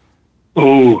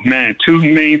 Oh, man, two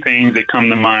main things that come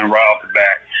to mind right off the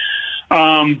bat.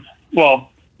 Well,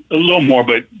 a little more,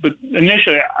 but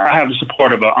initially I have the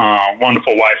support of a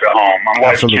wonderful wife at home. My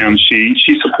wife, Kim, she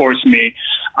supports me.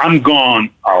 I'm gone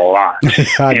a lot.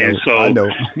 I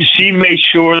know. She makes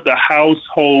sure the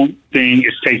household thing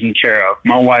is taken care of.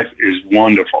 My wife is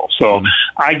wonderful. So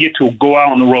I get to go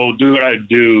out on the road, do what I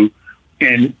do,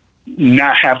 and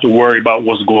not have to worry about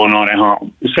what's going on at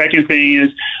home. The second thing is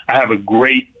I have a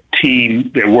great team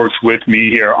that works with me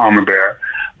here at Armor Bearer,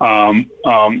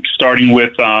 starting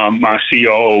with my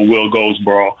COO, Will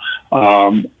Goldsboro.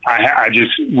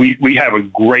 We have a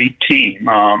great team.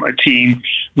 A team.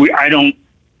 I don't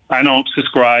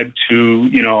subscribe to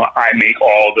I make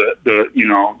all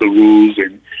the rules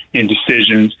and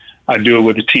decisions. I do it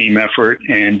with a team effort,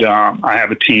 and I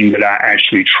have a team that I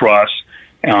actually trust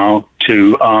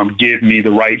to give me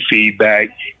the right feedback,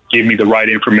 give me the right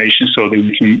information so that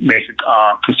we can make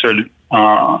a concerted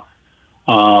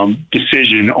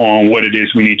decision on what it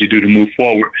is we need to do to move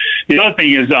forward. The other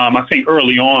thing is, I think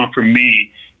early on for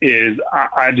me is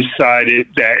I decided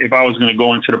that if I was going to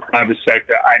go into the private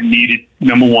sector, I needed,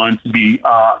 number one, to be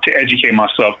to educate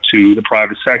myself to the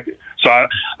private sector. So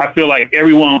I feel like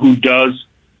everyone who does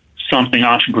something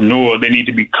entrepreneurial, they need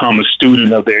to become a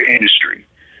student of their industry.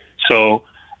 So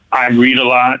I read a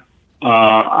lot.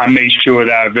 I make sure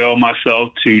that I avail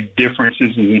myself to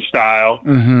differences in style.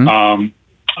 Mm-hmm.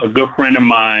 A good friend of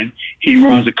mine, he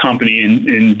runs a company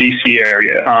in D.C.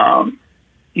 area.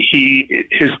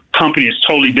 His company is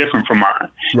totally different from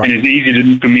mine, right. And it's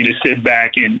easy for me to sit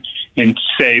back and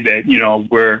say that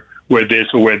we're this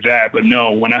or we're that. But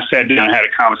no, when I sat down and had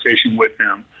a conversation with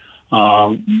him,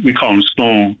 we call him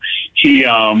Spoon. He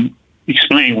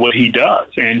explained what he does,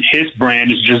 and his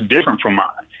brand is just different from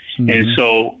mine. Mm-hmm. And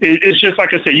so it's just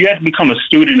like I said, you have to become a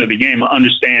student of the game and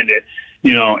understand that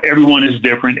everyone is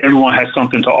different. Everyone has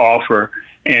something to offer,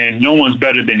 and no one's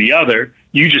better than the other.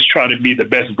 You just try to be the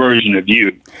best version of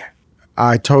you.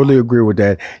 I totally agree with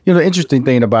that. The interesting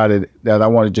thing about it that I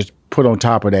want to just put on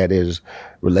top of that is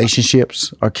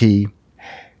relationships are key.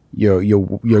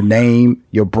 Your name,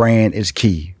 your brand is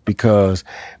key, because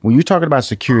when you're talking about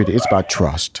security, it's about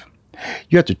trust.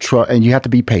 You have to trust, and you have to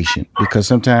be patient, because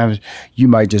sometimes you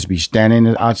might just be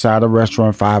standing outside a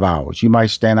restaurant 5 hours. You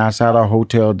might stand outside a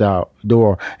hotel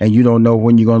door, and you don't know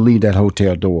when you're going to leave that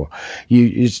hotel door.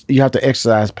 You have to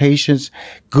exercise patience,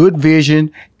 good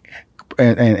vision,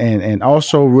 and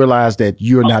also realize that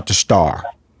you're not the star.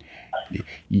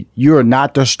 You're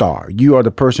not the star. You are the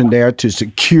person there to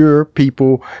secure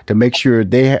people, to make sure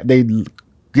they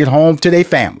get home to their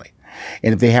family.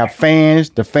 And if they have fans,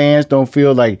 the fans don't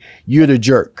feel like you're the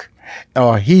jerk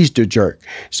or he's the jerk.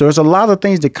 So there's a lot of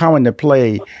things that come into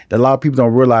play that a lot of people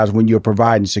don't realize when you're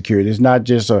providing security. It's not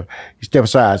just a step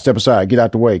aside, get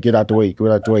out the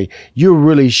way. You're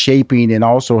really shaping and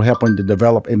also helping to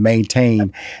develop and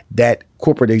maintain that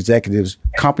corporate executive's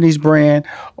company's brand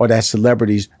or that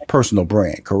celebrity's personal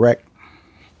brand, correct?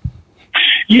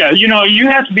 Yeah, you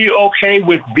have to be okay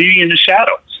with being in the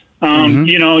shadows.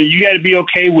 You got to be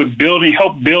okay with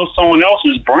help build someone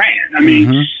else's brand. I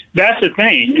mean, that's the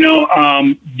thing.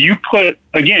 You put,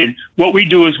 again, what we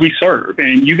do is we serve,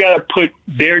 and you got to put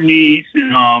their needs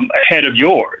ahead of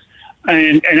yours.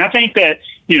 And I think that,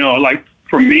 like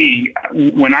for me,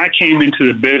 when I came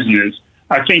into the business,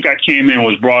 I think I came in and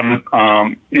was brought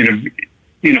up in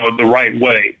the right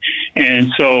way.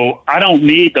 And so I don't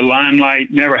need the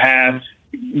limelight, never have.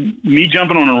 Me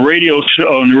jumping on the radio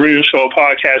show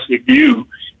podcast with you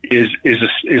is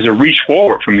a reach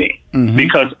forward for me,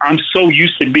 because I'm so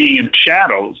used to being in the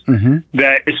shadows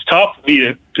that it's tough for me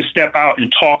to step out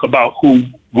and talk about who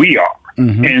we are.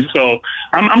 And so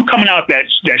I'm coming out that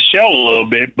shell a little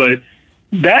bit, but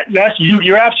that's you.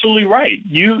 You're absolutely right.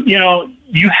 You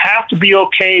have to be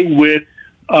okay with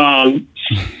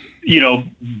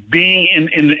being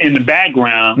in the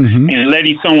background and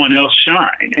letting someone else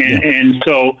shine. And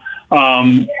so,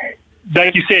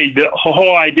 like you say, the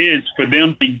whole idea is for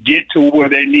them to get to where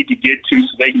they need to get to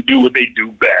so they can do what they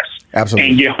do best. Absolutely.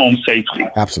 And get home safely.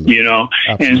 Absolutely.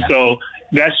 Absolutely. And so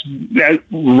that's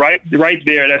right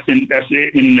there. That's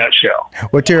it in a nutshell.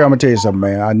 Well, Terry, I'm gonna tell you something,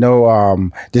 man. I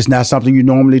know this is not something you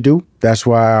normally do. That's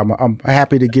why I'm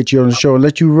happy to get you on the show and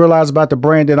let you realize about the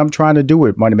brand that I'm trying to do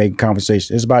with Money Making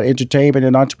Conversation. It's about entertainment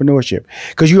and entrepreneurship,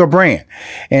 because you're a brand,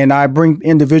 and I bring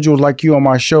individuals like you on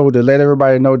my show to let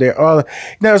everybody know there are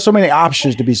so many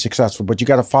options to be successful, but you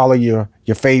got to follow your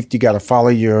faith, you got to follow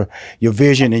your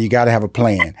vision, and you got to have a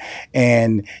plan.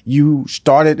 And you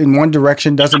started in one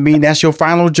direction doesn't mean that's your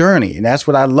final journey, and that's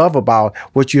what I love about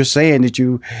what you're saying, that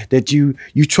you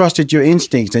trusted your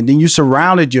instincts, and then you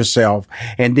surrounded yourself,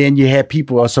 and then you had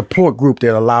people, a support group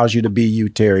that allows you to be you,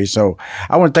 Terry. So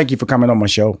I want to thank you for coming on my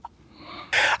show.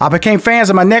 I became fans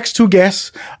of my next two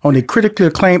guests on the critically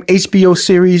acclaimed HBO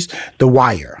series, The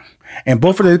Wire. And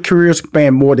both of their careers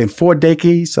span more than 4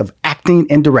 decades of acting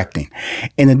and directing.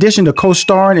 In addition to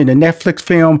co-starring in the Netflix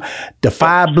film The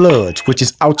Five Bloods, which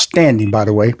is outstanding, by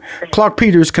the way, Clarke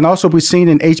Peters can also be seen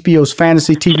in HBO's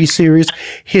fantasy TV series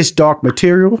His Dark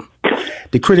Material,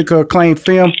 the critically acclaimed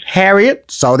film Harriet,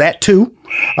 saw that too,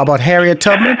 about Harriet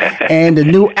Tubman, and the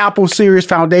new Apple series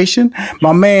Foundation.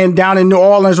 My man down in New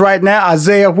Orleans right now,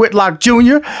 Isiah Whitlock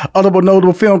Jr. Other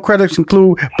notable film credits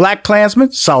include Black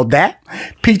Klansman, saw that,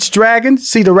 Pete's Dragon,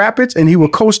 Cedar Rapids, and he will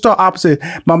co-star opposite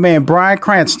my man Bryan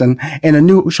Cranston in a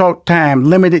new Showtime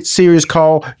limited series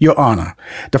called Your Honor.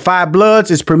 The Five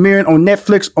Bloods is premiering on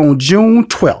Netflix on June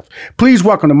 12th. Please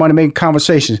welcome to Money Making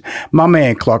Conversations, my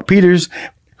man Clarke Peters,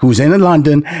 who's in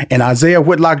London, and Isiah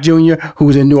Whitlock Jr.,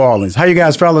 who's in New Orleans. How you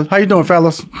guys, fellas? How you doing,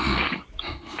 fellas?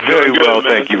 Very well,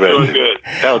 man. thank you, brother. Doing good.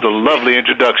 That was a lovely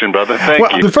introduction, brother.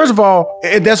 Thank you. First of all,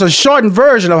 that's a shortened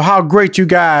version of how great you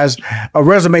guys'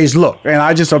 resumes look. And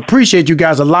I just appreciate you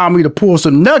guys allowing me to pull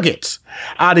some nuggets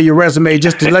out of your resume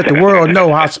just to let the world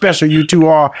know how special you two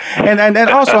are. And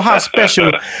also how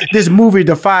special this movie,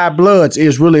 The Five Bloods,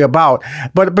 is really about.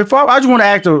 But before, I just want to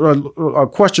ask a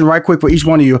question right quick for each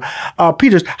one of you.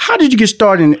 Peters, how did you get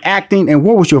started in acting and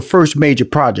what was your first major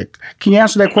project? Can you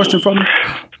answer that question for me?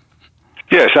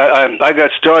 Yes, I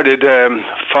got started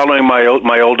following my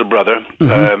older brother.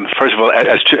 Mm-hmm. First of all,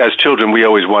 as children, we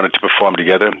always wanted to perform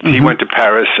together. Mm-hmm. He went to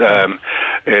Paris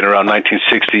in around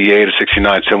 1968 or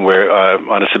 69, somewhere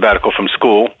on a sabbatical from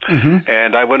school, mm-hmm.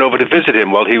 and I went over to visit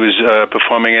him while he was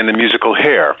performing in the musical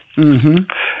Hair. Mm-hmm.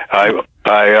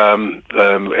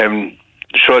 And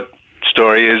short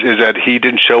story is that he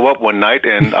didn't show up one night,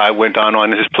 and I went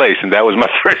on his place, and that was my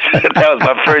first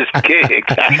gig.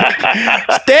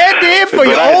 Stand in for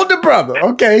your older brother,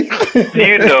 okay?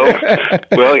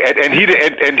 Well, and he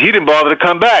didn't bother to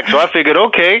come back, so I figured,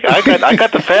 okay, I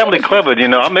got the family covered.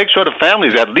 I'll make sure the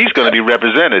family's at least going to be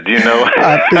represented.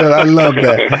 I love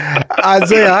that.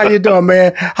 Isiah, how you doing,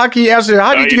 man? How can you answer?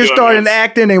 How did you get started in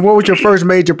acting, and what was your first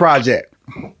major project?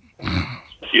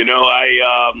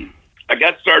 I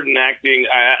got started in acting.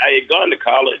 I had gone to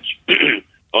college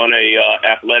on a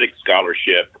athletic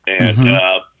scholarship, and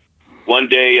mm-hmm. One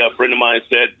day a friend of mine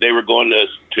said they were going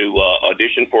to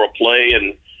audition for a play,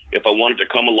 and if I wanted to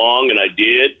come along, and I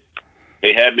did.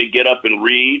 They had me get up and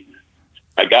read.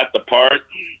 I got the part.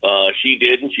 She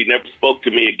didn't. She never spoke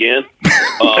to me again.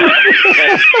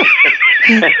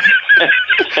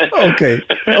 Okay.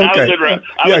 I was in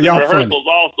rehearsals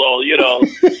also,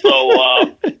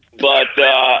 So, but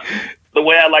the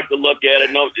way I like to look at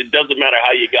it, no, it doesn't matter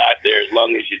how you got there as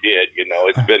long as you did.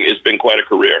 It's been quite a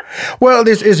career. Well,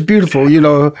 it's beautiful.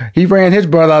 He ran his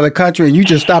brother out of the country, and you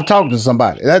just stopped talking to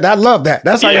somebody. I love that.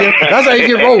 That's how you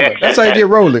get rolling. That's how you get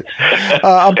rolling.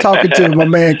 I'm talking to my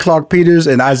man Clarke Peters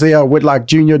and Isiah Whitlock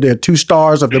Jr. They're two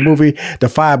stars of the movie The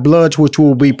Five Bloods, which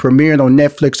will be premiering on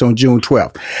Netflix on June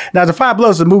 12th. Now, The Five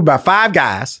Bloods is a movie by five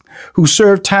guys who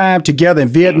served time together in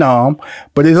Vietnam,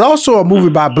 but it's also a movie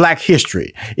about Black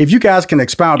history. If you guys can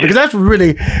expound, because that's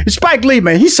really Spike Lee,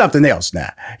 man. He's something else now.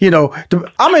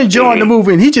 I'm enjoying the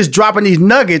movie, and he's just dropping these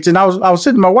nuggets. And I was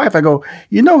sitting with my wife. I go,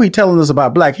 he's telling us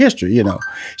about Black history.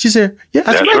 She said, "Yeah,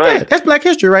 that's right there. That's Black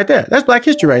history right there. That's Black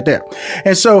history right there."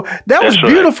 And so that was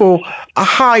beautiful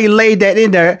how he laid that in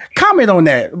there. Comment on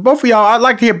that, both of y'all. I'd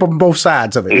like to hear from both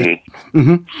sides of it. Mm-hmm.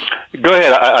 Mm-hmm. Go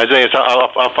ahead, Isiah.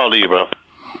 I'll follow you, bro.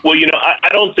 Well, I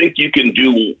don't think you can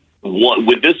do one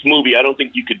with this movie. I don't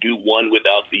think you could do one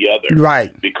without the other.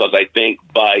 Right. Because I think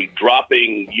by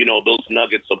dropping, those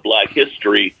nuggets of Black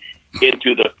history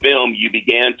into the film, you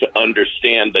began to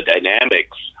understand the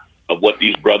dynamics of what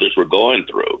these brothers were going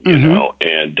through,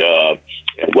 and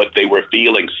what they were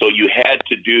feeling. So you had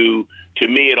to do, to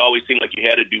me, it always seemed like you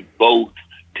had to do both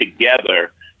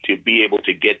together to be able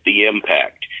to get the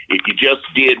impact. If you just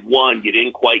did one, you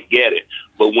didn't quite get it.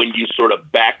 But when you sort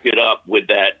of backed it up with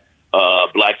that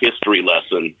Black history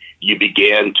lesson, you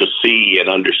began to see and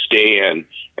understand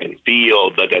and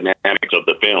feel the dynamics of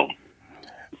the film.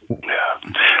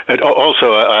 And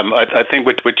also, I think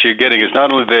what you're getting is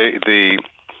not only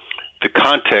the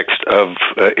context of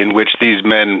in which these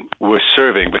men were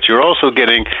serving, but you're also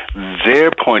getting their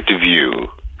point of view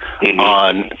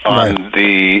on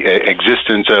the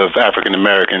existence of African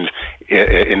Americans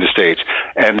in the States,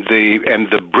 and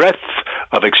the breadth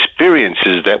of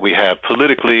experiences that we have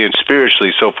politically and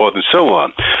spiritually, so forth and so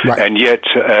on. Right. And yet,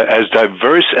 as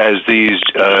diverse as these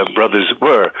brothers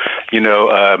were,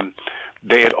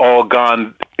 they had all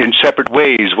gone in separate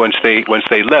ways once they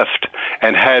left,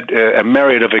 and had a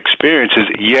myriad of experiences.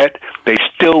 Yet they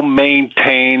still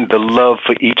maintained the love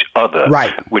for each other,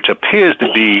 right, which appears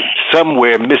to be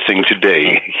somewhere missing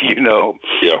today.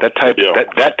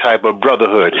 That type of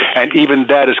brotherhood, and even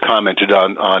that is commented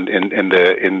on in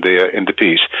the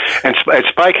piece. And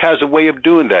Spike has a way of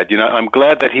doing that. I'm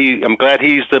glad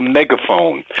he's the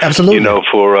megaphone. Absolutely.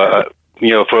 For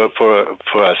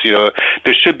us,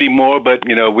 there should be more, but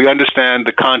we understand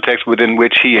the context within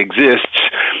which he exists,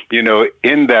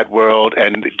 in that world,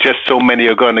 and just so many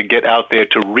are going to get out there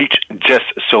to reach just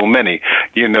so many,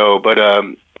 But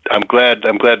I'm glad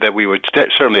that we were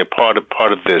certainly a part of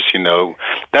this.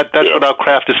 That's what our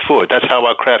craft is for. That's how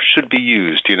our craft should be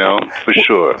used. For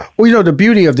sure. Well, the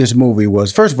beauty of this movie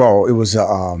was, first of all, it was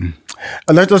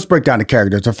let's break down the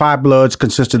characters. The Five Bloods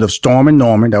consisted of Storm and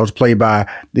Norman. That was played by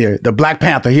the Black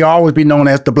Panther. He always be known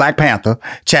as the Black Panther,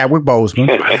 Chadwick Boseman.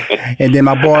 And then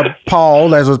my boy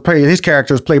Paul, his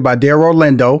character was played by Delroy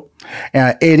Lindo.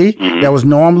 Eddie, that was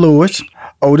Norm Lewis.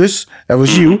 Otis, that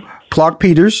was you. Clarke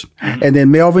Peters, and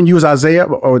then Melvin, you was Isiah.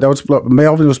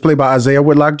 Melvin was played by Isiah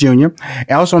Whitlock Jr.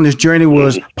 And also on this journey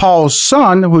was Paul's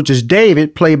son, which is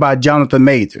David, played by Jonathan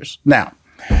Majors. Now,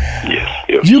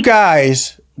 you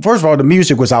guys, first of all, the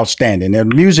music was outstanding. The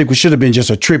music should have been just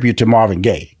a tribute to Marvin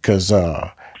Gaye, because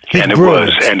it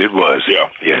was,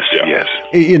 yes.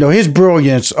 You know, his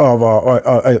brilliance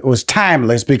was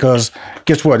timeless, because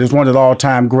guess what? It's one of the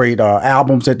all-time great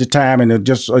albums at the time, and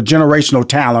just a generational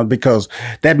talent, because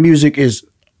that music is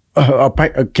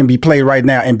can be played right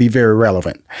now and be very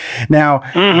relevant. Now,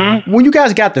 when you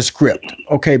guys got the script,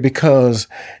 okay, because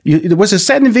was it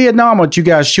set in Vietnam, or did you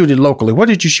guys shoot it locally? Where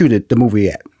did you shoot the movie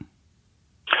at?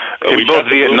 In both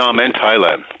Vietnam and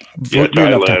Thailand. Yeah,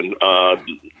 Thailand.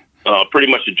 Pretty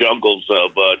much the jungles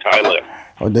of Thailand.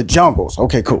 Oh, the jungles.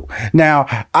 Okay, cool. Now,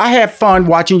 I had fun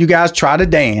watching you guys try to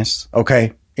dance,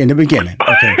 okay, in the beginning.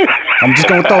 Okay. I'm just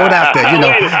going to throw it out there.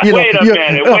 Wait a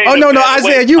minute.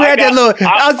 Isiah, you had that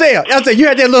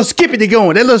little skippity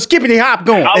going, that little skippity hop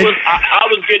going. I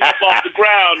was getting up off the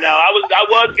ground now. I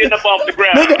was getting up off the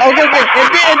ground. Okay.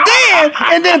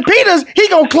 And then Peters, he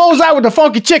going to close out with the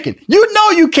funky chicken. You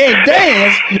know you can't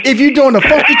dance if you're doing the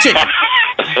funky chicken.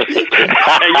 and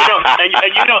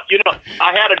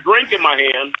I had a drink in my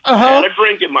hand.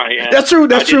 That's true.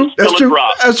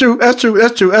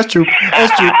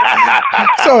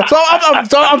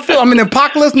 So I'm in the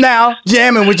apocalypse now,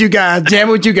 jamming with you guys.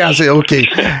 Say, okay,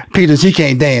 Peters, he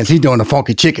can't dance. He's doing the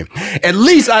funky chicken. At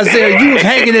least Isiah, you was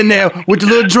hanging in there with the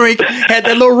little drink, had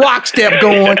that little rock step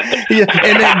going. And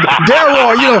then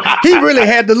Delroy, he really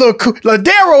had the little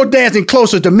Delroy dancing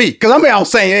closer to me, because I'm all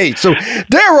same age. So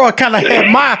Delroy kind of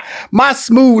had my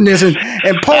smoothness,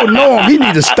 and poor Norm, he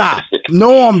need to stop.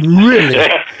 Norm really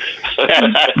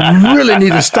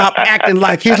need to stop acting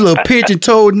like his little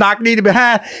pigeon-toed knock-kneed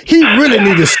behind. He really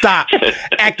need to stop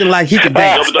acting like he can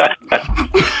dance.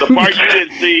 The part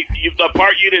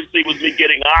you didn't see was me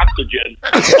getting oxygen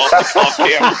off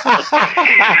camera.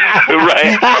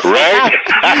 Right.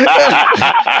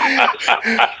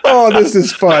 Oh, this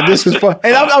is fun.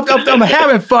 And I'm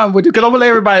having fun with it, because I want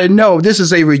everybody to know this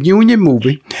is a reunion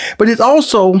movie, but it's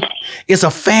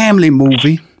a family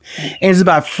movie, and it's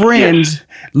about friends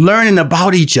learning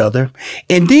about each other,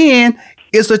 and then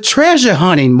it's a treasure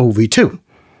hunting movie too.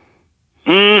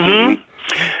 Mm-hmm.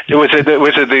 Was it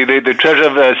the treasure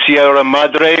of Sierra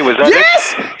Madre? Was that it?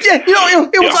 Yeah.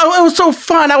 It was so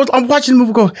fun. I'm watching the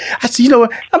movie. I said,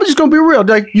 I'm just gonna be real.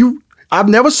 I've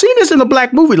never seen this in a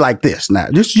black movie like this. Now,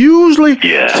 this usually,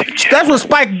 that's what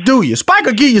Spike do you. Spike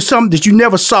will give you something that you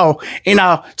never saw in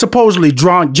our supposedly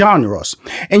drawn genres.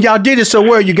 And y'all did it so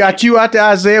well. You got you out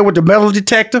there, Isiah, with the metal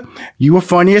detector. You were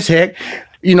funny as heck.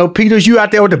 Peters, you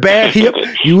out there with the bad hip.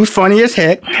 You was funny as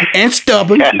heck. And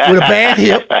stubborn with a bad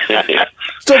hip.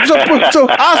 So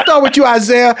I'll start with you,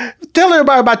 Isiah. Tell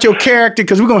everybody about your character,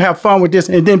 because we're going to have fun with this.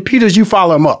 And then, Peters, you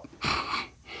follow him up.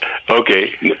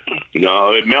 Okay.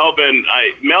 No, Melvin,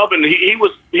 he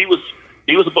was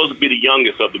supposed to be the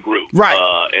youngest of the group. Right.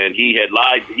 And he had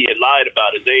lied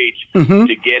about his age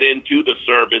to get into the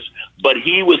service, but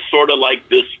he was sort of like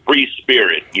this free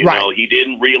spirit, you know. He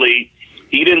didn't really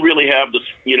have this,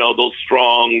 those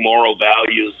strong moral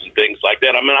values and things like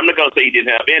that. I mean, I'm not going to say he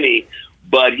didn't have any,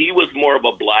 but he was more of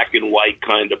a black and white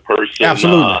kind of person.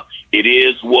 Absolutely. It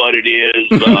is what it is.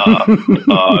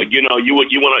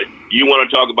 You want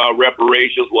to talk about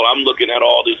reparations? Well, I'm looking at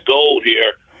all this gold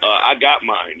here. I got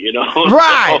mine.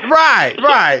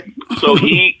 Right. So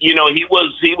he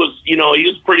was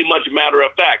pretty much matter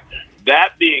of fact.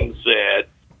 That being said,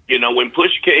 when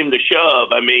push came to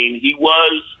shove, I mean, he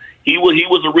was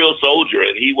a real soldier,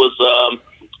 and he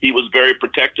was very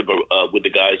protective with the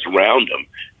guys around him,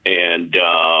 and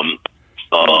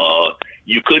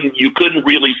you couldn't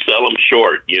really sell him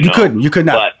short. You could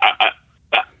not.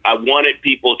 But I wanted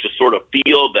people to sort of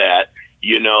feel that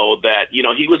he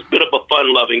was a bit of a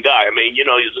fun-loving guy. I mean,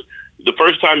 the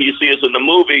first time you see us in the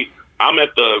movie, I'm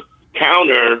at the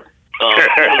counter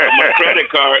my credit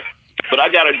card, but I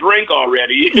got a drink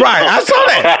already. Right, I saw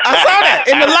that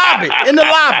in the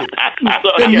lobby.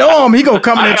 So, Norm, he gonna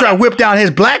come in and try to whip down his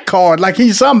black card like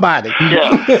he's somebody.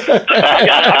 Yeah,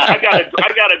 I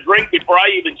got a drink before I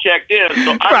even checked in,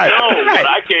 so I know what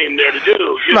I came there to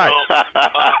do.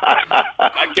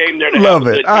 I came there to have a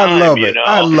good time. I love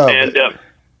it.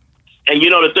 And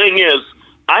the thing is,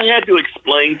 I had to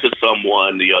explain to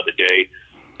someone the other day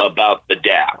about the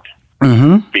DAP.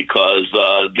 because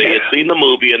they had seen the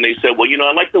movie and they said, well,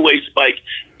 I like the way Spike,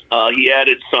 he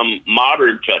added some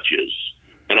modern touches.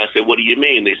 And I said, what do you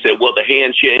mean? They said, well, the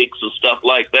handshakes and stuff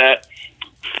like that.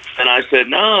 And I said,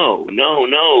 no.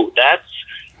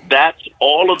 That's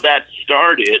all of that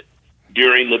started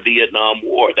during the Vietnam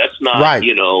War. That's not, right.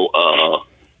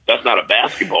 That's not a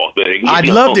basketball thing. I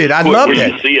loved it. I loved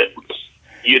it. You see it,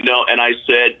 and I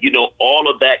said, all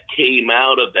of that came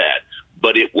out of that,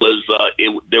 but it was,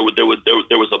 there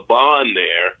was a bond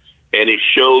there, and it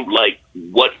showed like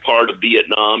what part of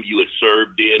Vietnam you had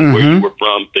served in, where you were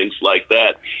from, things like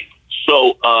that.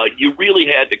 So you really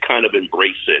had to kind of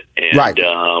embrace it, and right.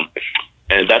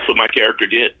 And that's what my character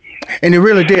did. And it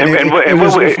really did. It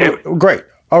was great.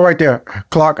 All right there,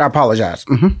 Clarke. I apologize.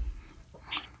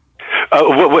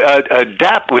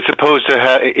 DAP was supposed to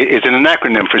have is an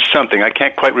acronym for something. I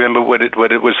can't quite remember what it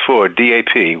was for.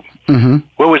 DAP.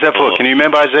 What was that for? Can you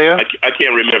remember, Isiah? I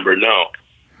can't remember. No.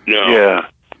 Yeah.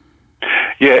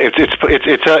 It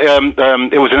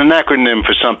was an acronym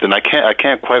for something. I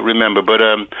can't quite remember. But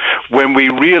when we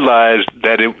realized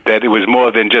that it was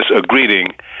more than just a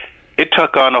greeting, it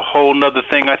took on a whole nother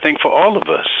thing. I think for all of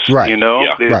us, right?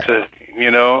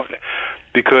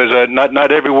 Because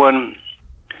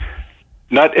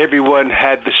not everyone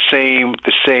had the same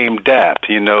DAP,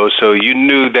 So you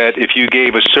knew that if you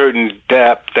gave a certain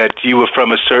DAP, that you were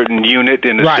from a certain unit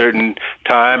in a certain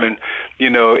time, and it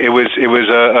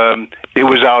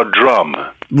was our drum.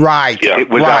 Right. Yeah.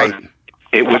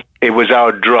 It was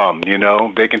our drum.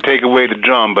 They can take away the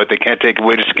drum, but they can't take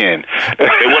away the skin.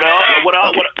 And what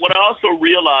I also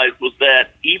realized was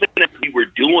that even if we were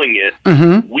doing it,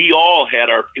 we all had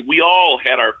our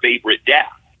favorite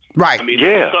DAP. Right. I mean,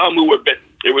 there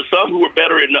were some who were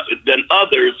better than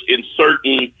others in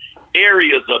certain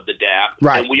areas of the DAP,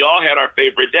 and we all had our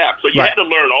favorite DAP. So you had to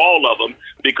learn all of them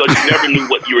because you never knew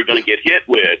what you were going to get hit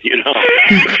with.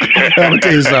 I'll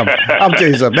tell you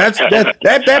something.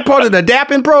 That part of the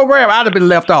dapping program, I'd have been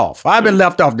left off. I've been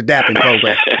left off the dapping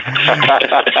program.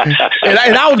 and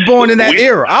I was born in that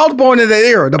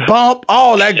era. The bump,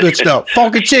 all that good stuff.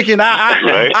 Funky chicken.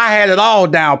 I had it all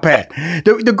down pat.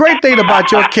 The great thing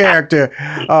about your character,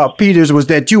 Peters, was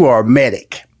that you are a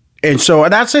medic. And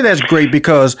I'd say that's great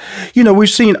because, we've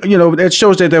seen, it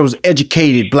shows that there was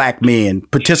educated black men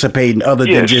participating other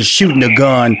than just shooting a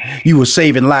gun. You were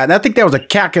saving lives. And I think that was a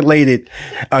calculated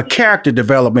character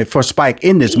development for Spike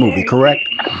in this movie, correct?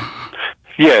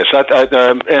 Yes,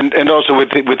 and also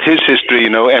with his history,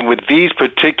 and with these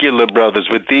particular brothers,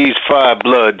 with these 5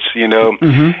 Bloods, he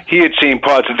had seen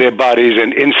parts of their bodies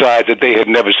and insides that they had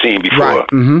never seen before.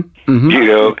 Right.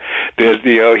 There's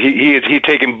he had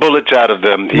taken bullets out of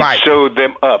them. He sewed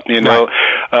them up.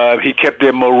 He kept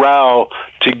their morale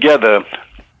together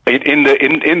in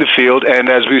the field, and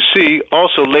as we see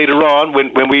also later on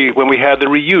when we had the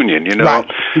reunion,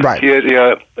 Right.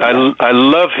 I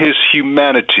love his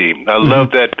humanity. I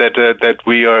love that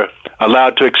we are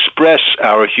allowed to express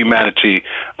our humanity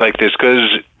like this,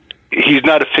 because he's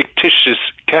not a fictitious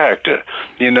character.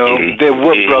 There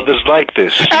were brothers like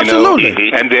this.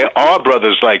 Absolutely. And there are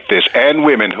brothers like this and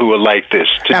women who are like this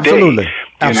today.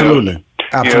 Absolutely.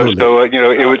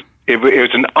 It was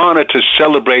an honor to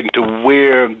celebrate and to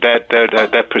wear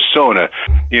that persona.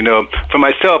 For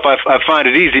myself, I find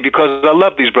it easy because I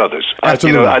love these brothers.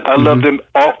 Absolutely. I love them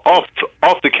off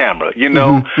the camera.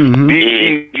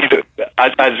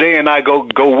 Isiah and I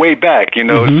go way back.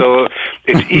 So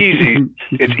it's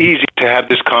easy to have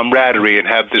this camaraderie and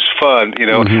have this fun.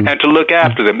 And to look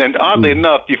after them. And oddly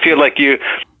enough, you feel like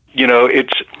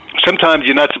it's. Sometimes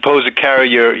you're not supposed to carry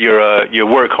your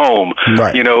work home,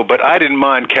 but I didn't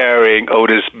mind carrying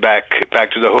Otis back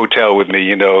to the hotel with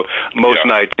me, most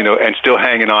nights, and still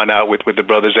hanging on out with the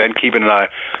brothers and keeping an eye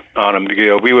on them.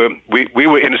 We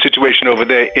were in a situation over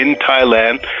there in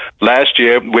Thailand last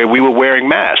year where we were wearing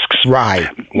masks, right?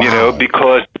 Wow.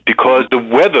 Because the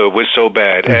weather was so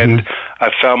bad, and I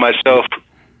found myself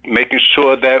making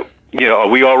sure that are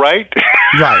we all right?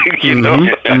 Right.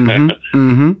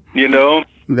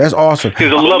 That's awesome.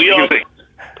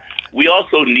 We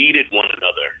also needed one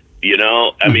another,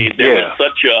 I mean, there was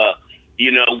such a,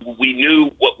 we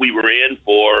knew what we were in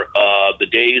for. The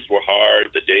days were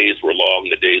hard, the days were long,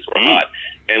 the days were hot,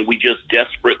 and we just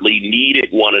desperately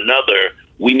needed one another.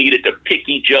 We needed to pick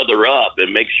each other up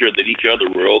and make sure that each other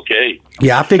were okay.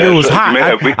 Yeah, I think it was hot.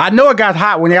 I know it got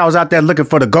hot when I was out there looking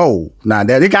for the gold. Now,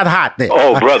 it got hot there.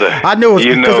 Oh, brother. I knew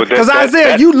it was because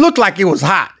Isiah, you looked like it was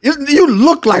hot. You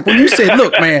looked like when you said,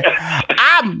 look, man,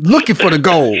 I I'm looking for the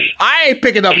gold. I ain't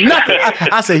picking up nothing.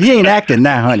 I said, he ain't acting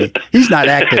now, honey. He's not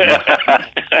acting now.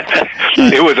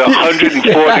 It was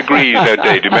 104 degrees that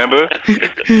day, do you remember?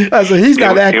 I said, he's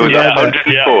not acting now. It was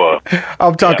 104.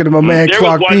 I'm talking to my man,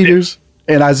 Clarke Peters.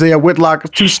 And Isiah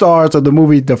Whitlock, 2 stars of the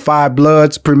movie The Five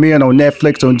Bloods, premiering on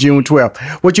Netflix on June 12th.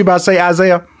 What you about to say,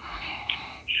 Isiah?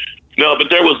 No, but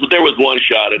there was one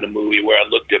shot in the movie where I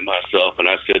looked at myself and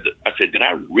I said, did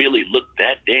I really look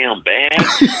that damn bad?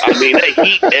 I mean, that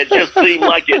heat, it just seemed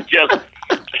like it just.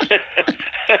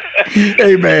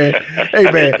 Hey man.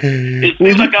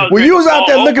 When you was out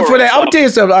there looking for that, I'm gonna tell you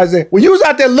something, Isiah. When you was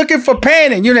out there looking for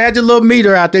panning, you had your little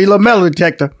meter out there, your little metal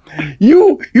detector.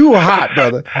 You were hot,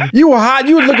 brother. You were hot.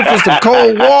 You were looking for some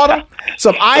cold water,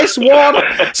 some ice water,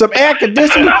 some air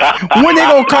conditioning. When they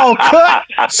gonna call cut?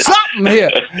 Something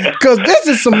here, because this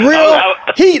is some real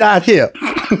heat out here. I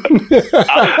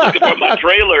was looking for my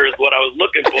trailer is what I was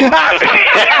looking for.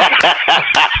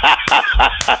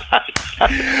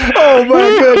 Oh my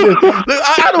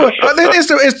goodness!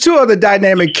 It's 2 other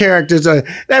dynamic characters.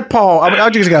 That Paul. I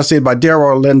just gotta say about Daryl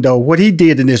Orlando, what he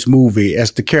did in this movie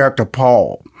as the character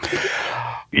Paul.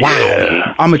 Wow.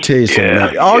 Yeah. I'm going to tell you something.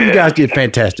 Man. All you guys did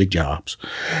fantastic jobs.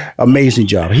 Amazing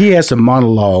job. He had some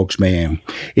monologues, man.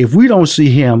 If we don't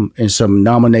see him in some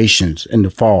nominations in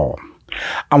the fall,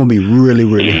 I'm going to be really,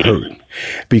 really hurt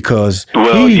because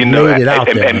he laid it out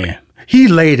there, man. He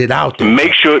laid it out there.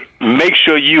 Make sure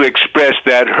you express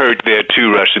that hurt there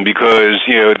too, Russian, because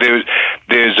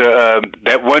there's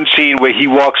that one scene where he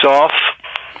walks off.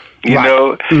 You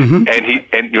know,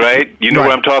 and right, you know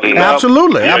what I'm talking about.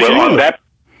 Absolutely. Well,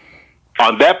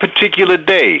 on that particular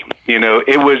day,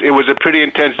 it was a pretty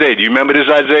intense day. Do you remember this,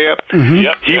 Isiah? Mm-hmm.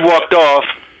 Yep. He walked off,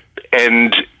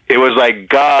 and it was like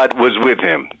God was with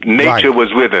him. Nature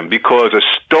was with him because a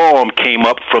storm came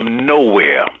up from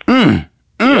nowhere.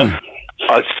 A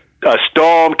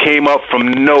storm came up from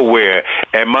nowhere,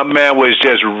 and my man was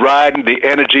just riding the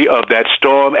energy of that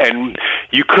storm, and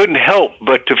you couldn't help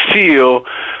but to feel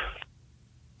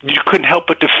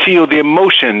the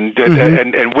emotion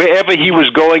and wherever he was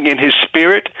going in his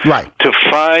spirit, to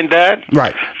find that,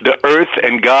 the earth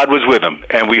and God was with him.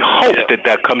 And we hope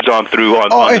that comes on through on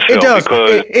the film.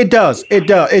 It does.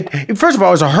 First of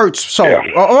all, it's a hurt soul.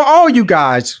 Yeah. All you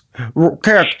guys,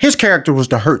 his character was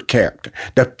the hurt character.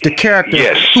 The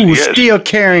character who was still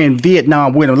carrying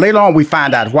Vietnam with him. Later on, we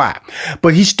find out why.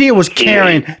 But he still was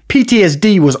carrying,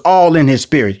 PTSD was all in his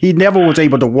spirit. He never was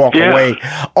able to walk away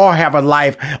or have a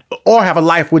life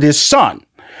with his son.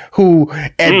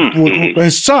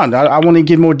 His son, I want to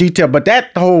give more detail, but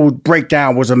that whole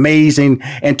breakdown was amazing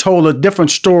and told a different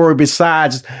story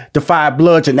besides the Five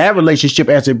Bloods and that relationship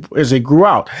as it grew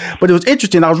out. But it was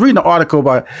interesting. I was reading an article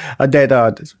about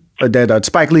that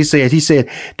Spike Lee said. He said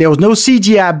there was no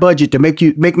CGI budget to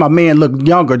make my man look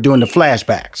younger during the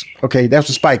flashbacks. Okay, that's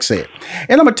what Spike said.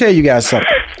 And I'm gonna tell you guys something.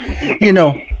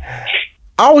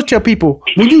 I always tell people,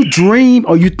 when you dream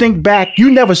or you think back,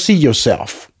 you never see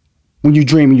yourself. When you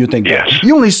dream and you think back,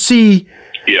 you only see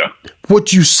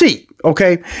what you see.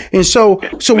 Okay, and so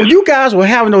when you guys were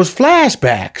having those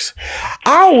flashbacks,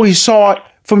 I always saw it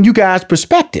from you guys'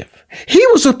 perspective. He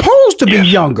was supposed to be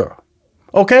younger.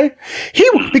 Okay,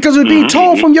 because it was being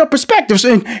told from your perspective.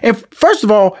 And first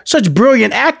of all, such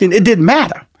brilliant acting, it didn't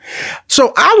matter.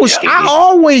 So I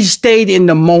always stayed in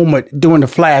the moment during the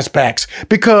flashbacks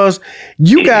because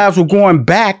you guys were going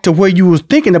back to where you was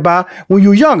thinking about when you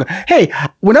were younger. Hey,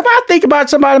 whenever I think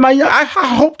about somebody I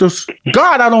hope to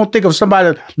God I don't think of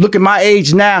somebody looking my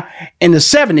age now in the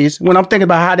 70s when I'm thinking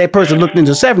about how that person looked in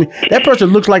the 70s. That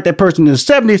person looks like that person in the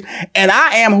 70s, and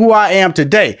I am who I am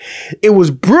today. It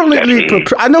was brilliantly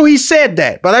I know he said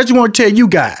that, but I just want to tell you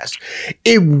guys,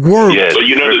 it worked. Yeah, but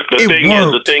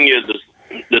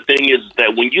the thing is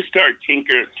that when you start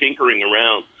tinkering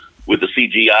around with the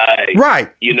CGI,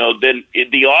 then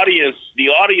the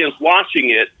audience watching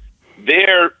it,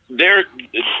 they're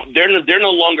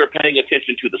no longer paying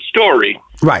attention to the story.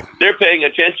 Right. They're paying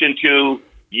attention to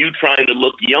you trying to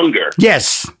look younger.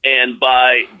 Yes. And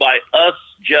by us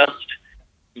just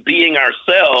being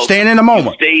ourselves, staying in the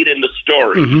moment, stayed in the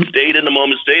story, stayed in the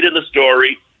moment, stayed in the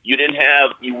story. You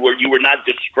were not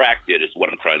distracted, is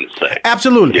what I'm trying to say.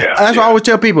 Absolutely. Yeah, that's what I always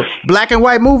tell people. Black and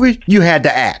white movies, you had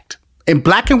to act. In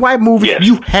black and white movies,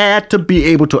 you had to be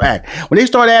able to act. When they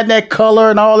started adding that color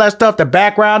and all that stuff, the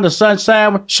background, the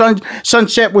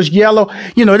sunset was yellow,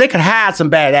 they could hide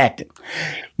some bad acting.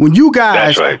 When you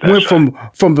guys That's went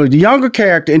from the younger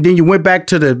character and then you went back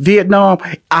to the Vietnam,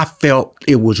 I felt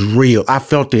it was real. I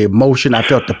felt the emotion. I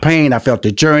felt the pain. I felt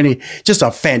the journey. Just a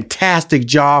fantastic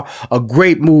job. A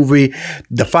great movie.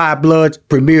 The Five Bloods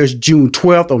premieres June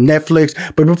 12th on Netflix.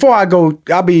 But before I go,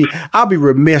 I'll be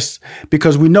remiss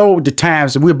because we know the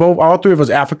times, and all three of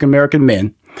us African American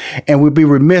men. And we'd be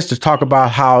remiss to talk about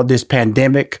how this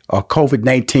pandemic or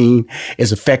COVID-19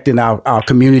 is affecting our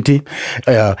community.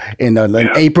 In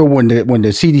April, when the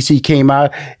CDC came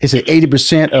out, it said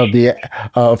 80% of the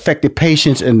affected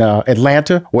patients in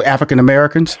Atlanta were African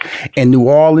Americans. In New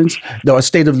Orleans, the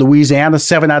state of Louisiana,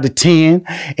 7 out of 10.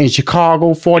 In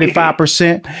Chicago,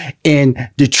 45%. In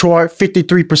Detroit,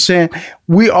 53%.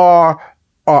 We are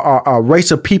a race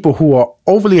of people who are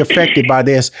overly affected by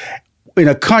this, in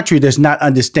a country that's not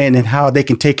understanding how they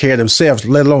can take care of themselves,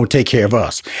 let alone take care of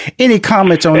us. Any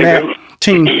comments on that,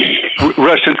 team?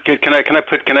 Russ, can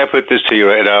I put this to you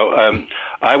right now?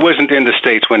 I wasn't in the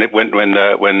States when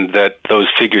those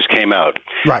figures came out,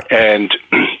 right? And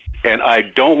I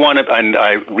don't want to. And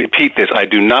I repeat this: I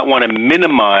do not want to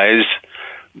minimize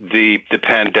the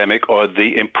pandemic or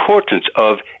the importance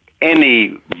of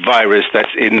any virus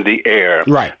that's in the air,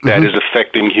 right, that is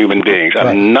affecting human beings.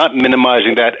 I'm not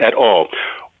minimizing that at all.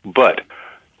 But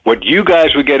what you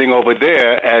guys were getting over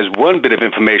there as one bit of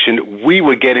information, we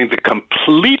were getting the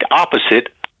complete opposite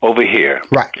over here.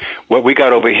 Right. What we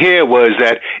got over here was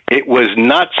that it was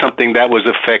not something that was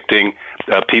affecting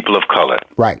people of color.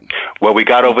 Right. What we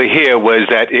got over here was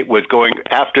that it was going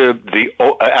after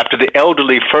the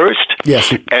elderly first,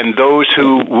 yes, and those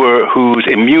whose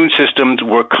immune systems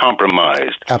were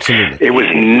compromised. Absolutely. It was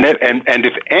and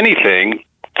if anything,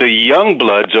 the young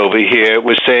bloods over here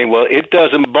was saying, well, it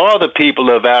doesn't bother people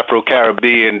of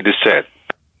Afro-Caribbean descent.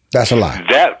 That's a lie.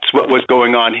 That's what was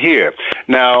going on here.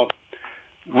 Now,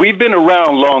 we've been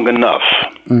around long enough.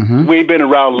 Mm-hmm. We've been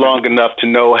around long enough to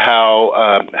know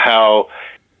how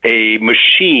a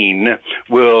machine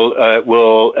will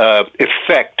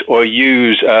affect or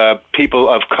use people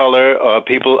of color or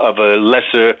people of a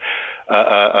lesser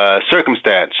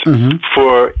circumstance mm-hmm.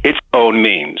 for its own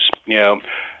means. You know,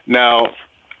 now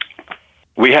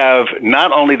we have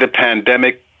not only the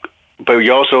pandemic, but we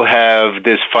also have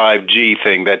this 5G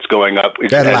thing that's going up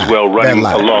as well, running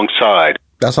alongside.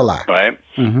 That's a lie. Right?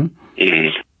 Mm-hmm.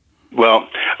 Mm-hmm. Well,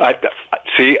 I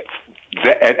see,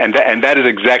 and that is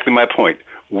exactly my point.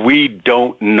 We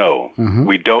don't know. Mm-hmm.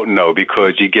 We don't know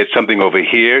because you get something over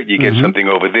here, you get mm-hmm. something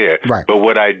over there. Right. But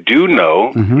what I do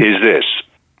know mm-hmm. is this,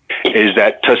 is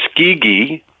that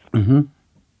Tuskegee mm-hmm.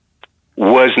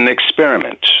 was an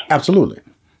experiment. Absolutely.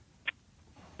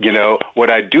 You know, what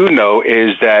I do know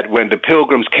is that when the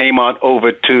Pilgrims came on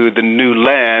over to the new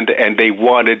land and they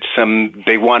wanted some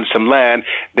land,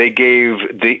 they gave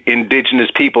the indigenous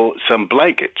people some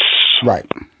blankets. Right.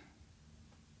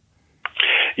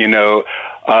 You know,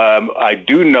 I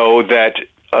do know that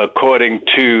according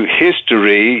to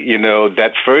history, you know,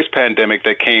 that first pandemic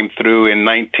that came through in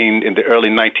the early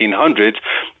 1900s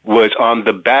was on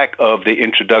the back of the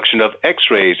introduction of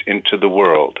X-rays into the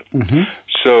world. Mm-hmm.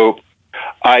 So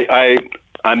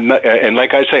I'm not, and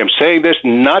like I say, I'm saying this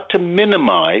not to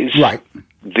minimize right.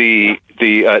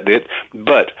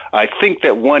 but I think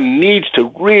that one needs to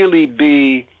really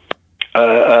be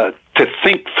to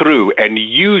think through and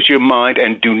use your mind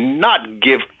and do not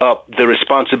give up the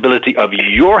responsibility of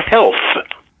your health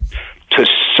to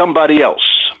somebody else.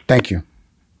 Thank you.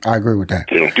 I agree with that.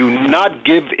 Do not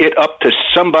give it up to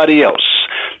somebody else.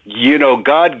 You know,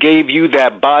 God gave you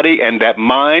that body and that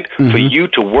mind mm-hmm. for you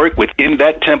to work within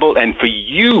that temple and for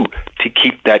you to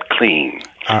keep that clean.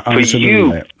 For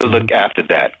you to mm-hmm. look after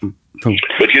that. Mm-hmm.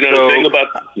 But you know the thing about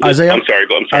Isiah? I'm sorry,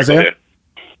 go ahead.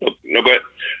 No, go ahead.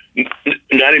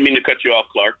 No, I didn't mean to cut you off,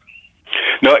 Clarke.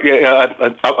 No,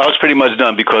 I was pretty much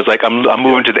done because, like, I'm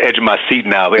moving to the edge of my seat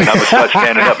now, and I'm gonna start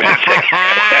standing up in a second.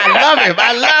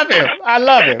 I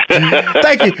love him.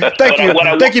 Thank you,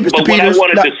 Mr. Peters.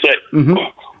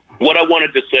 What I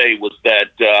wanted to say was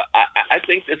that I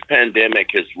think this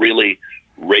pandemic has really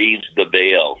raised the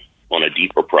veil on a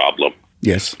deeper problem.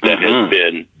 Yes, that has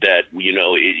been that, you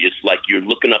know, it's like you're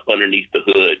looking up underneath the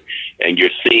hood and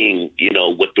you're seeing, you know,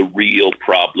 what the real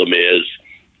problem is.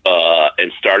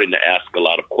 And starting to ask a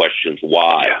lot of questions.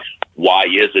 Why? Why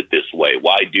is it this way?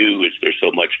 Is there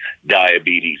so much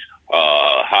diabetes,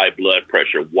 high blood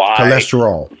pressure? Why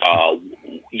cholesterol?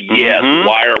 Yes. Mm-hmm.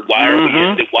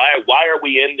 Why are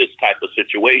we in this type of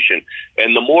situation?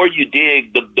 And the more you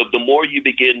dig, the more you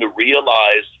begin to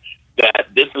realize that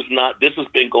this has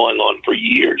been going on for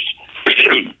years.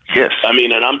 Yes. I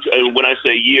mean, and when I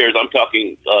say years, I'm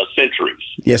talking centuries.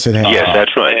 Yes, it has. Yes,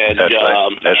 that's right. And,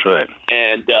 that's right.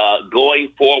 And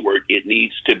going forward, it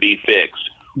needs to be fixed.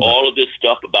 All of this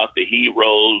stuff about the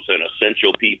heroes and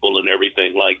essential people and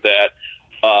everything like that.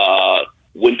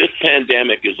 When this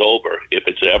pandemic is over, if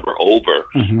it's ever over,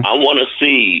 I want to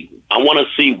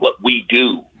see what we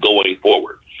do going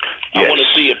forward. Yes. I want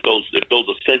to see if those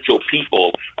essential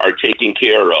people are taken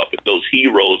care of, if those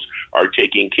heroes are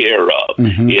taken care of,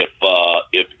 if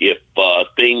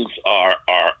things are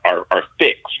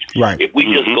fixed. Right. If we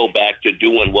just go back to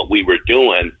doing what we were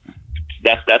doing,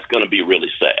 that's going to be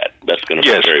really sad. That's going to be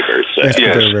very, very sad.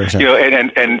 Yes. Very, very sad. You know,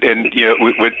 and you know,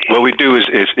 what we do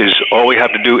is all we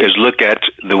have to do is look at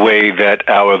the way that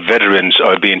our veterans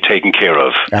are being taken care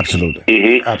of.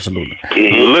 Absolutely. Absolutely.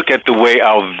 Look at the way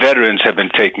our veterans have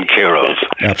been taken care of.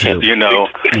 Absolutely. You know,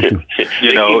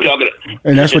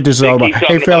 and that's what this is all about.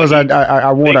 Hey, fellas,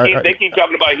 I want to. They keep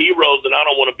talking about heroes, and I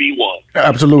don't want to be one.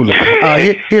 Absolutely.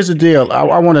 Here's the deal.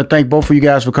 I want to thank both of you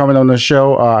guys for coming on the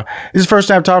show. This is the first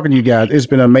time talking to you guys. It's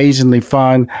been amazingly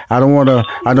fun. I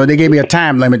know they gave me a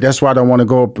time limit. That's why I don't want to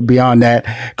go beyond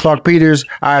that. Clarke Peters,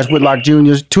 I.S. Whitlock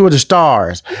Jr., two of the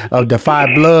stars of The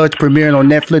Five Bloods, premiering on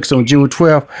Netflix on June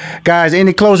 12th. Guys,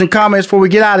 any closing comments before we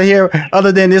get out of here,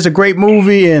 other than it's a great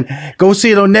movie and go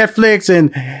see it on Netflix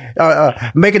and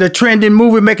make it a trending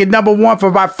movie, make it #1 for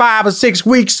about 5 or 6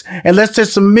 weeks, and let's get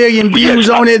some million views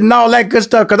on it and all that good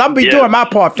stuff, because I'm doing my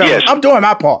part, fellas. Yes. I'm doing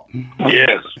my part.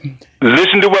 Yes.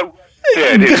 Listen to what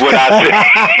said is what I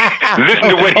said. Listen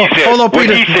to what he said. Hold on,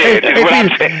 Peter. What he said is what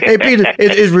I said. Hey, Peter,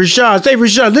 it's Rashawn. Say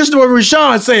Rashawn. Listen to what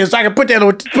Rashawn says, so I can put that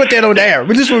on the air.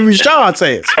 But this is what Rashawn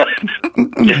says.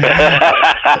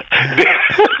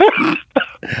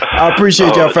 I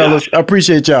appreciate y'all, fellas. I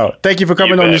appreciate y'all. Thank you for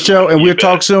coming on the show, and we'll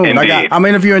talk soon. I'm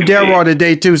interviewing Darryl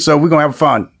today too, so we're gonna have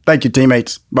fun. Thank you,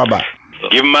 teammates. Bye bye.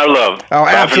 Give him my love. Oh,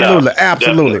 absolutely,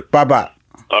 absolutely. Bye bye.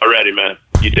 All righty, man.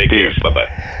 You take care. Bye bye.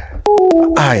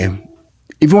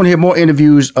 If you want to hear more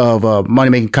interviews of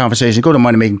Money Making Conversation, go to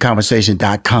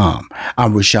moneymakingconversation.com.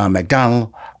 I'm Rushion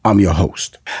McDonald. I'm your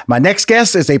host. My next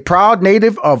guest is a proud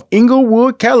native of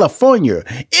Inglewood, California.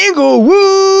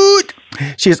 Inglewood!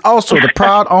 She is also the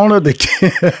proud owner of the...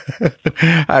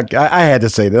 I had to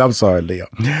say that. I'm sorry, Leo.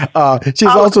 She's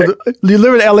you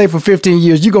live in L.A. for 15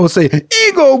 years. You're going to say,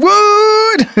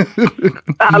 Inglewood!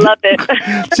 I love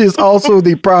it. She's also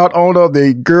the proud owner of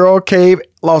the Girl Cave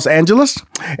Los Angeles,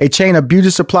 a chain of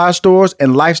beauty supply stores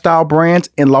and lifestyle brands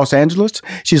in Los Angeles.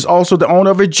 She's also the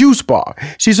owner of a juice bar.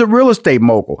 She's a real estate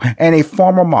mogul and a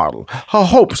former model. Her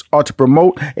hopes are to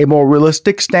promote a more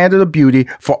realistic standard of beauty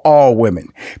for all women.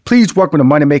 Please welcome to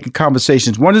Money Making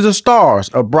Conversations, one of the stars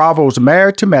of Bravo's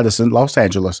Married to Medicine, Los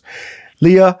Angeles,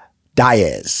 Leah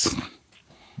Diaz.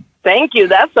 Thank you.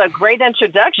 That's a great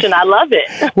introduction. I love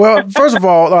it. Well, first of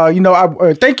all, I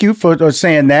thank you for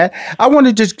saying that. I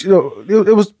wanted to just,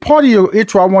 it was part of your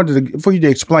intro. I wanted for you to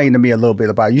explain to me a little bit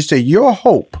about it. You say your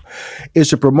hope is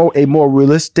to promote a more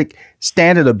realistic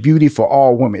standard of beauty for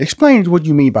all women. Explain what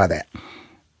you mean by that.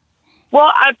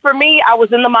 Well, for me, I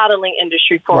was in the modeling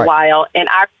industry for a while, and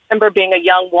I remember being a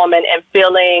young woman and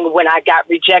feeling when I got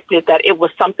rejected that it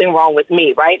was something wrong with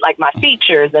me, right? Like my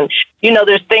features and,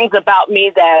 there's things about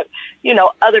me that,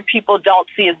 other people don't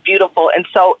see as beautiful. And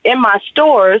so in my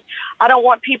stores, I don't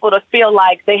want people to feel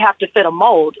like they have to fit a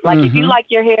mold. Like if you like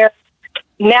your hair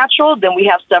natural, then we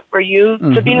have stuff for you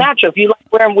to be natural. If you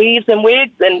like wearing weaves and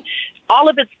wigs, then all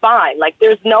of it's fine. Like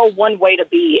there's no one way to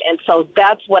be. And so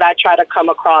that's what I try to come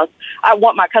across. I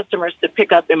want my customers to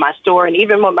pick up in my store, and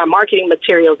even with my marketing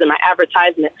materials and my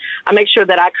advertisement, I make sure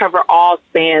that I cover all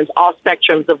spans, all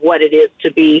spectrums of what it is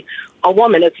to be a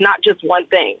woman. It's not just one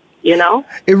thing,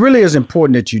 It really is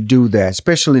important that you do that,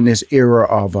 especially in this era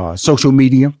of social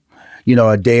media.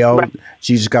 Adele,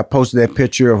 she just got posted that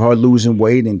picture of her losing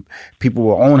weight, and people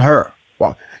were on her.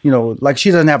 Well, like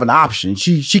she doesn't have an option.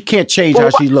 She can't change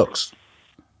how she looks.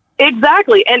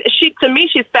 Exactly. And to me,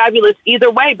 she's fabulous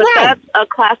either way, but that's a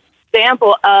classic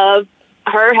example of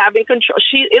her having control.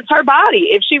 It's her body.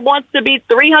 If she wants to be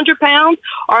 300 pounds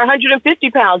or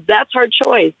 150 pounds, that's her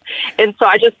choice. And so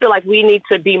I just feel like we need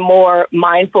to be more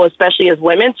mindful, especially as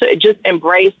women, to just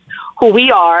embrace who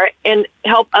we are and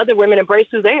help other women embrace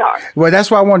who they are. Well, that's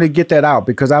why I wanted to get that out,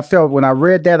 because I felt when I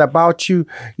read that about you,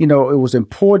 it was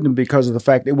important because of the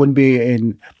fact it wouldn't be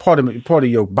in part of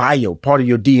your bio, part of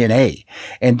your DNA.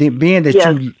 And then being that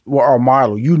you are a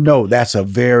model, that's a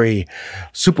very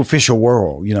superficial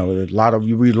world. A lot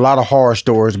you read a lot of horror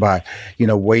stories about,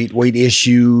 weight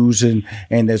issues and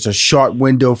there's a short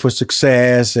window for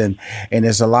success and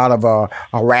there's a lot of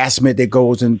harassment that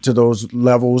goes into those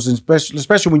levels, and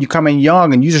especially when you come in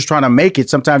young and you're just trying to make it.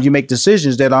 Sometimes you make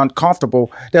decisions that are uncomfortable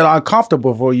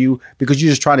for you because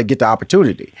you're just trying to get the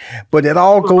opportunity. But it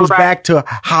all goes back to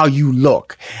how you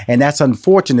look, and that's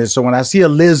unfortunate. So when I see a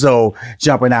Lizzo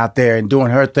jumping out there and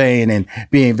doing her thing and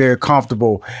being very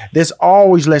comfortable, this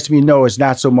always lets me know it's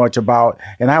not so much about,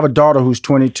 and I have a daughter who's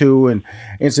 22, and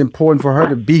it's important for her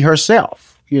to be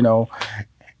herself,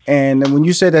 And when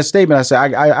you said that statement, I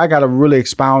said, I got to really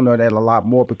expound on that a lot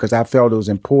more, because I felt it was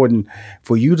important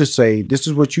for you to say, this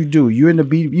is what you do. You're in the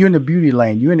beauty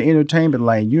lane. You're in the entertainment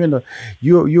lane.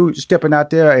 You're stepping out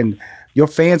there, and your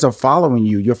fans are following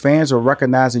you. Your fans are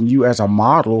recognizing you as a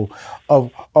model of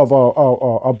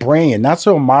a brand, not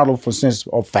so a model for sense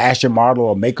of fashion model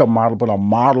or makeup model, but a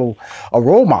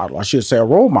role model. I should say a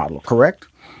role model. Correct?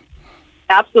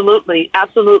 Absolutely.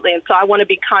 Absolutely. And so I want to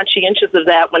be conscientious of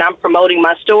that when I'm promoting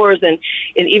my stores and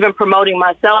even promoting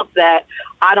myself, that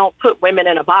I don't put women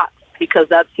in a box, because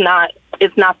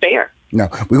it's not fair. No,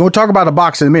 we're going to talk about a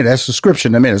box in a minute. That's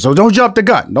subscription in a minute. So don't jump the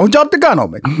gun. Don't jump the gun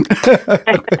on me.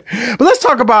 But let's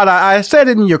talk about, I said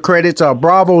it in your credits,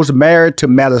 Bravo's Married to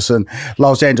Medicine,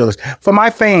 Los Angeles. For my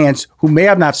fans who may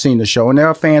have not seen the show, and there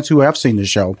are fans who have seen the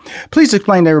show, please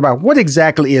explain to everybody, what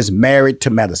exactly is Married to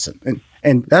Medicine?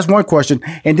 And that's one question.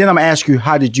 And then I'm going to ask you,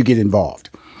 how did you get involved?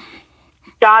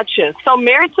 Gotcha. So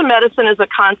Married to Medicine is a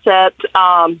concept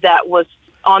that was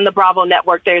on the Bravo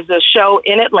network. There's a show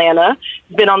in Atlanta,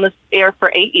 been on the air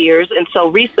for 8 years. And so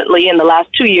recently, in the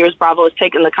last 2 years, Bravo has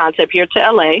taken the concept here to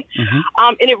LA.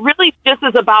 And it really just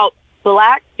is about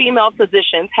Black female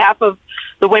physicians. Half of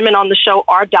the women on the show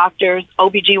are doctors,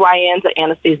 OBGYNs, an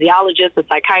anesthesiologist, a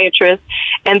psychiatrist.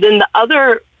 And then the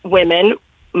other women,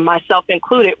 myself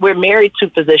included, we're married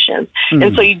to physicians.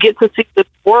 And so you get to see the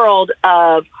world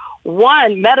of,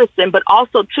 one, medicine, but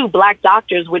also two, Black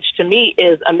doctors, which to me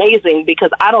is amazing, because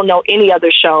I don't know any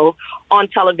other show on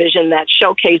television that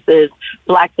showcases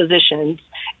Black physicians,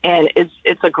 and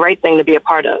it's a great thing to be a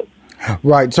part of.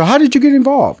 Right. So how did you get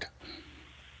involved?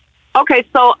 Okay,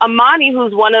 so Amani,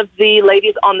 who's one of the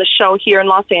ladies on the show here in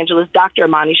Los Angeles, Dr.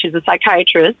 Amani, she's a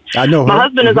psychiatrist. I know her. My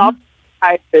husband is also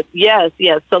a psychiatrist.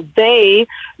 Yes. So they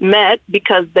met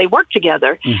because they work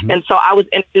together. And so I was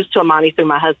introduced to Amani through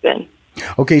my husband.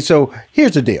 Okay, so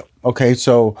here's the deal. Okay,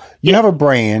 so you have a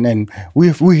brand, and we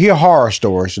hear horror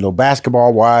stories,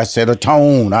 basketball-wise, set a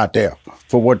tone out there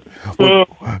for what the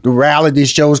reality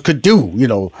shows could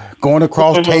do, going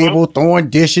across table, throwing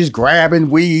dishes, grabbing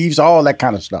weaves, all that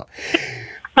kind of stuff.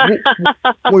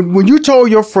 when you told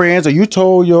your friends, or you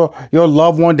told your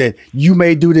loved one that you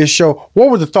may do this show, what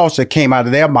were the thoughts that came out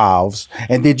of their mouths?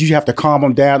 And did you have to calm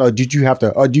them down, or did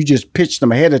you just pitch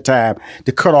them ahead of time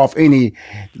to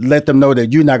let them know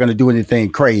that you're not going to do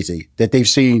anything crazy that they've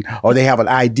seen, or they have an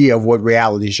idea of what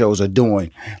reality shows are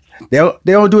doing? They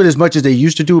don't do it as much as they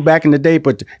used to do back in the day,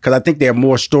 but because I think they're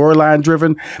more storyline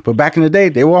driven. But back in the day,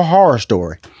 they were a horror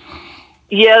story.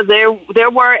 Yeah, there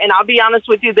were, and I'll be honest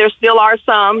with you, there still are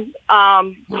some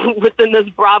within this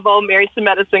Bravo Married to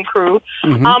Medicine crew.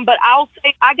 But I'll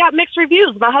say I got mixed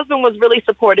reviews. My husband was really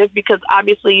supportive, because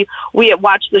obviously we had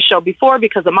watched the show before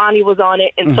because Amani was on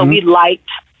it, and so we liked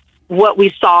what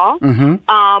we saw.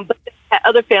 But had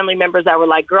other family members that were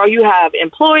like, "Girl, you have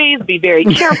employees. Be very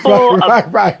careful."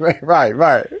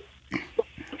 Right.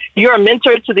 You're a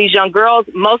mentor to these young girls.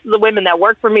 Most of the women that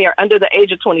work for me are under the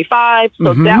age of 25.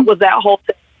 So that was that whole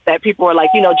thing that people were like,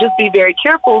 just be very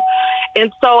careful.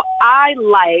 And so I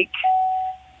like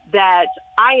that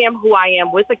I am who I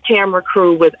am with a camera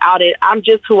crew. Without it, I'm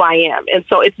just who I am. And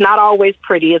so it's not always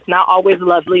pretty. It's not always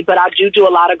lovely, but I do a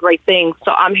lot of great things.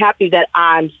 So I'm happy that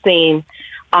I'm seen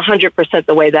 100%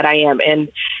 the way that I am.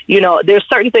 And, there's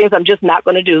certain things I'm just not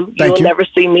going to do. You'll never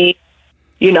see me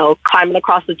climbing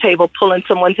across the table, pulling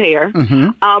someone's hair.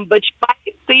 But you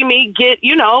might see me get,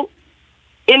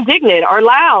 indignant or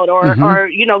loud or try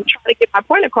to get my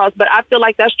point across. But I feel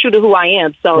like that's true to who I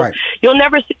am. So you'll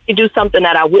never see me do something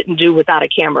that I wouldn't do without a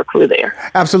camera crew there.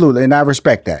 Absolutely. And I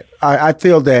respect that. I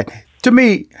feel that, to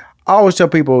me, I always tell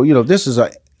people, this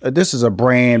is a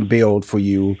brand build for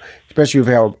you, especially if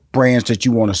you have brands that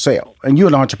you want to sell, and you're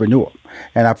an entrepreneur.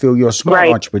 And I feel you're a smart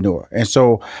entrepreneur. And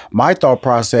so my thought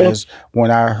process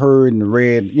when I heard and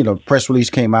read, press release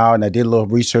came out and I did a little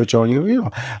research on you,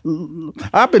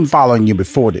 I've been following you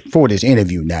before this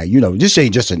interview now. This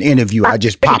ain't just an interview I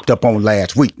just popped up on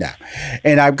last week now.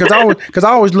 And because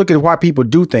I always look at why people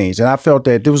do things. And I felt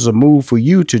that there was a move for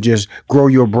you to just grow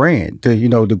your brand,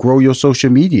 to grow your social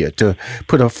media, to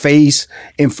put a face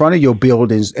in front of your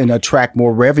buildings and attract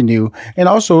more revenue, and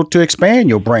also to expand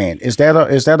your brand. Is that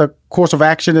a course of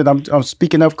action that I'm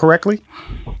speaking of correctly?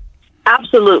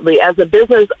 Absolutely. As a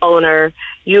business owner,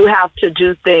 you have to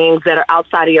do things that are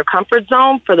outside of your comfort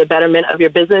zone for the betterment of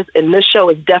your business. And this show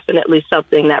is definitely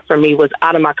something that for me was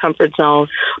out of my comfort zone.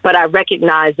 But I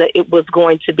recognized that it was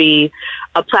going to be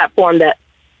a platform that,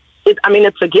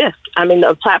 it's a gift.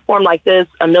 A platform like this,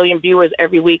 1 million viewers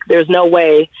every week, there's no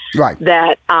way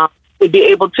that would be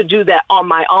able to do that on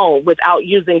my own without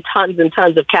using tons and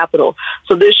tons of capital.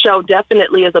 So this show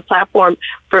definitely is a platform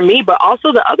for me, but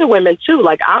also the other women too.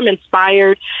 Like, I'm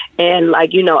inspired, and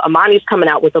Amani's coming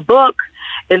out with a book.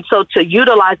 And so to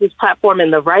utilize this platform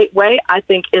in the right way, I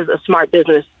think is a smart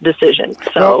business decision.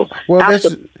 So,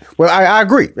 I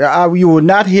agree. You will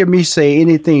not hear me say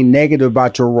anything negative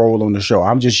about your role on the show.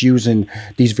 I'm just using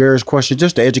these various questions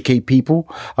just to educate people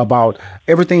about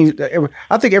everything.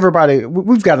 I think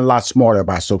we've gotten a lot smarter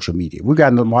about social media. We've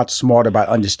gotten a lot smarter about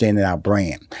understanding our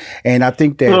brand. And I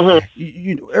think that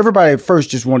everybody at first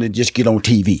just wanted to just get on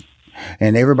TV.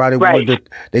 And everybody wanted that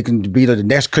they can be the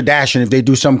next Kardashian if they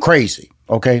do something crazy.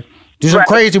 Okay, do something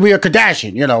crazy, we are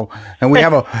Kardashian, and we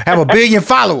have a billion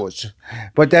followers.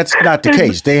 But that's not the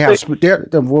case. They have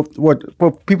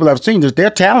what people have seen is they're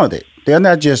talented. They're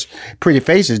not just pretty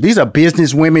faces. These are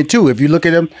business women too. If you look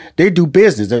at them, they do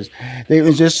business.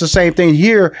 It's just the same thing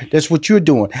here. That's what you're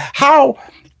doing.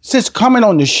 Since coming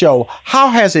on the show, how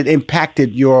has it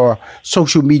impacted your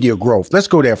social media growth? Let's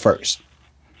go there first.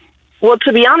 Well,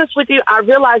 to be honest with you, I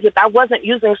realized that I wasn't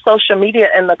using social media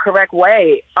in the correct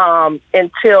way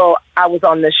until I was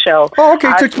on this show. Oh,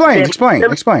 okay.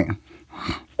 Explain.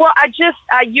 Well,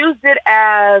 I used it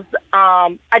as,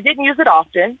 I didn't use it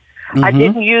often. I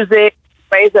didn't use it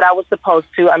ways that I was supposed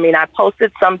to. I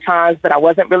posted sometimes, but I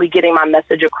wasn't really getting my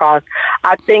message across.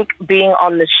 I think being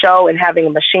on the show and having a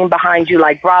machine behind you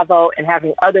like Bravo, and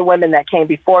having other women that came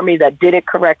before me that did it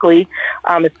correctly,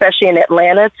 especially in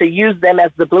Atlanta, to use them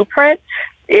as the blueprint,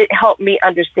 it helped me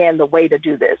understand the way to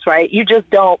do this, right? You just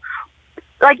don't,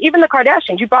 like even the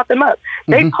Kardashians, you brought them up.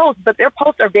 They post, but their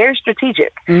posts are very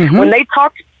strategic. When they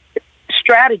talk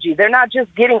strategy, they're not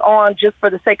just getting on just for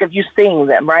the sake of you seeing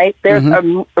them, right? There's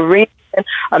a reason,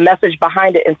 a message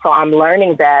behind it. And so I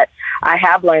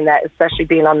have learned that, especially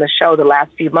being on the show the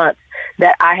last few months,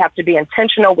 that I have to be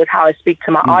intentional with how I speak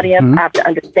to my audience. I have to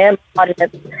understand my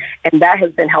audience, and that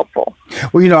has been helpful.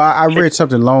 Well, I read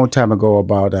something a long time ago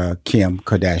about Kim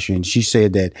Kardashian. She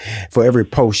said that for every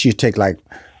post she'd take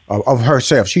of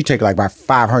herself, she'd take about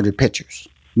 500 pictures.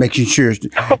 Making sure,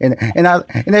 and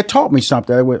that taught me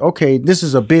something. I went, okay, this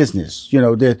is a business.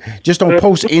 Just don't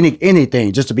post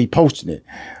anything just to be posting it.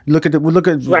 Look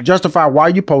at justify why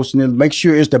you posting it. Make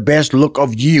sure it's the best look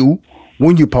of you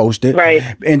when you post it, right?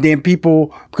 And then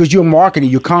people, because you're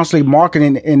constantly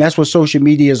marketing, and that's what social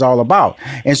media is all about.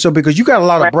 And so, because you got a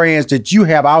lot of brands that you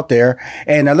have out there,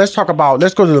 and let's go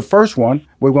to the first one.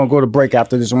 We're going to go to break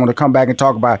after this. I want to come back and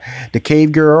talk about the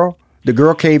Cave Girl. The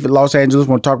Girl Cave in Los Angeles. We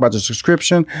want to talk about the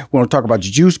subscription. We want to talk about the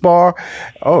juice bar.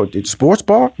 Oh, the sports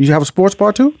bar? You have a sports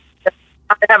bar too?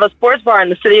 I have a sports bar in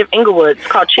the city of Inglewood. It's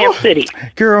called Champ City.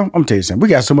 Girl, I'm going to tell you something. We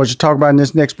got so much to talk about in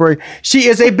this next break. She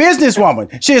is a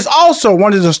businesswoman. She is also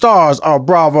one of the stars of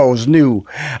Bravo's new,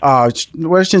 I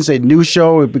shouldn't say new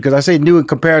show, because I say new and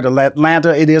compared to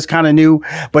Atlanta. It is kind of new,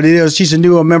 but it is. She's a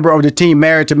new member of the team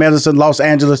Married to Medicine Los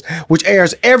Angeles, which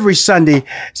airs every Sunday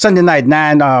night,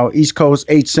 9 East Coast,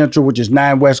 8 Central, which is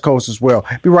 9 West Coast as well.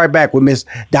 Be right back with Miss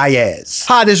Diaz.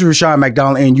 Hi, this is Rushion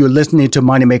McDonald, and you're listening to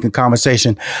Money Making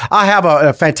Conversation. I have a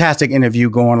fantastic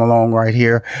interview going along right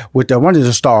here with one of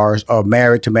the stars of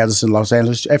Married to Medicine Los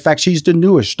Angeles. In fact, she's the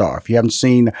newest star. If you haven't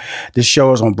seen, this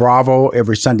show is on Bravo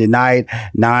every Sunday night,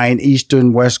 9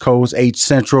 Eastern, West Coast, 8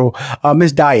 Central.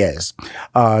 Miss Diaz,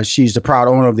 she's the proud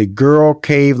owner of the Girl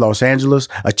Cave Los Angeles,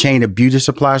 a chain of beauty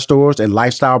supply stores and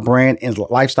lifestyle brands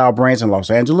in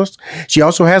Los Angeles. She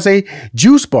also has a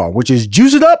juice bar, which is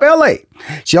Juice It Up LA.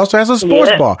 She also has a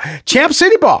sports bar, Champ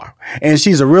City Bar, and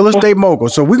she's a real estate mogul.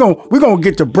 So we're gonna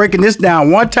get to breaking this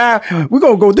down one time.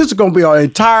 This is gonna be an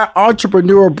entire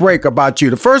entrepreneur break about you.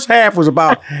 The first half was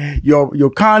about your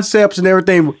concepts and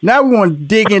everything. Now we want to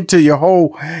dig into your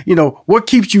whole, what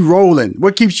keeps you rolling,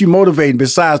 what keeps you motivating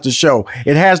besides the show.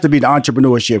 It has to be the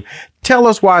entrepreneurship. Tell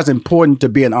us why it's important to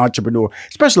be an entrepreneur,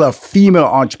 especially a female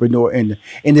entrepreneur in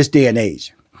this day and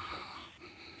age.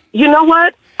 You know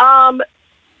what? I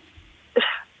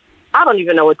don't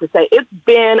even know what to say. It's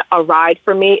been a ride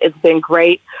for me. It's been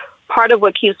great. Part of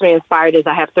what keeps me inspired is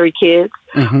I have 3 kids,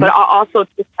 but I also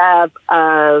just have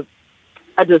a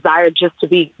desire just to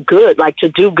be good, like to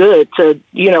do good, to,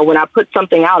 when I put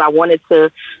something out, I wanted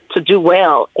to do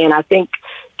well. And I think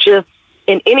just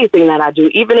in anything that I do,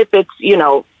 even if it's,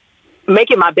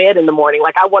 making my bed in the morning,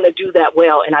 like I want to do that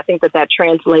well. And I think that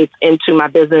translates into my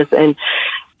business. And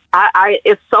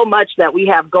it's so much that we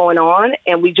have going on,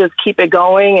 and we just keep it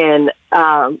going. And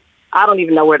I don't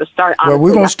even know where to start. Honestly. Well,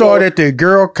 we're gonna start at the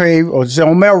Girl Cave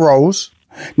on Melrose.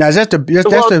 Now, that's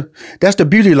the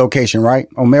beauty location, right?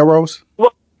 On Melrose.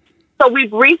 Well, so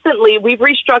we've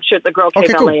restructured the Girl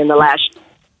Cave LA in the last year,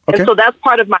 and so that's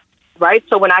part of my right.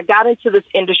 So when I got into this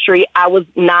industry, I was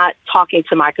not talking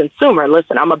to my consumer.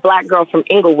 Listen, I'm a Black girl from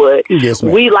Inglewood. Yes,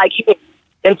 ma'am. We like.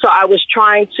 And so I was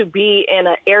trying to be in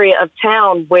an area of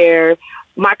town where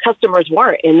my customers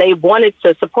weren't, and they wanted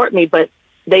to support me, but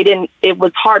they didn't. It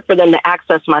was hard for them to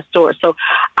access my store. So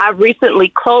I recently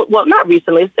closed. Well, not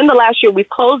recently. In the last year, we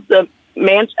closed the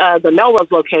Melrose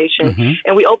location,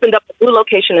 and we opened up a new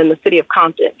location in the city of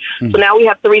Compton. So now we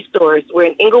have 3 stores. We're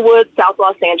in Inglewood, South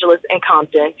Los Angeles, and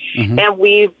Compton, and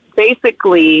we've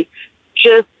basically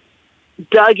just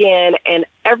dug in, and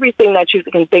everything that you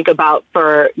can think about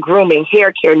for grooming,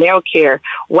 hair care, nail care,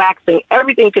 waxing,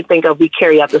 everything you can think of, we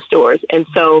carry out the stores. And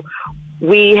so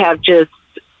we have just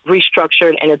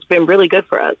restructured, and it's been really good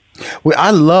for us. Well,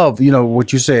 I love,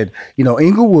 what you said,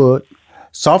 Inglewood,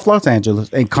 South Los Angeles,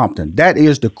 and Compton. That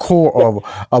is the core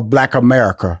of Black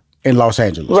America in Los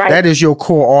Angeles. Right. That is your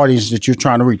core audience that you're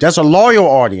trying to reach. That's a loyal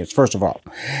audience, first of all.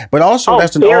 But also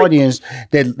that's an audience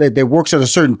that works at a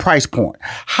certain price point.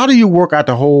 How do you work out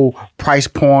the whole price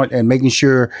point and making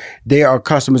sure there are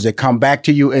customers that come back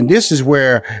to you? And this is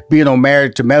where being on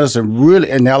Married to Medicine really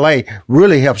in LA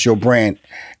really helps your brand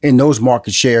in those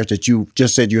market shares that you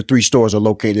just said your 3 stores are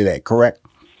located at, correct?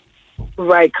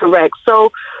 Right, correct.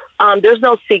 So there's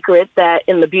no secret that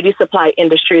in the beauty supply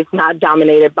industry, it's not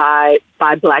dominated by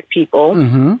Black people.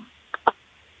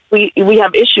 We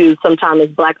have issues sometimes as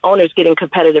Black owners getting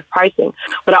competitive pricing.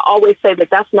 But I always say that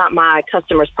that's not my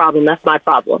customer's problem. That's my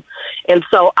problem. And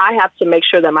so I have to make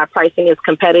sure that my pricing is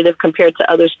competitive compared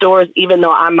to other stores, even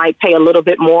though I might pay a little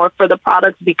bit more for the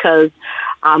products because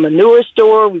I'm a newer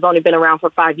store. We've only been around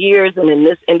for 5 years. And in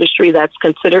this industry, that's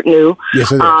considered new.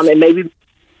 Yes, it is. And maybe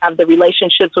have the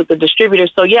relationships with the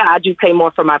distributors. So yeah, I do pay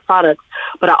more for my products,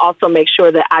 but I also make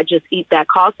sure that I just eat that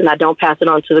cost and I don't pass it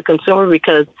on to the consumer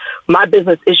because my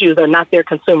business issues are not their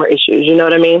consumer issues. You know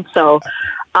what I mean? So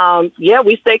yeah,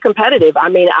 we stay competitive. I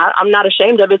mean, I'm not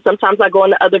ashamed of it. Sometimes I go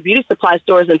into other beauty supply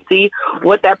stores and see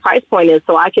what that price point is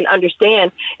so I can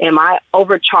understand, am I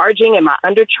overcharging? Am I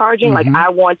undercharging? Like I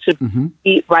want to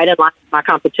be right in line with my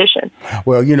competition.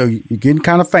 Well, you're getting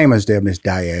kind of famous there, Miss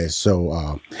Diaz.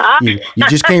 So you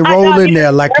just can't roll in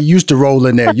there like you used to roll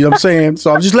in there. You know what I'm saying?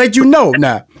 So I'm just letting you know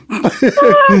now.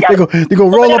 They're going to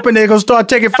roll up in there, going to start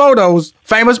taking photos.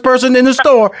 Famous person in the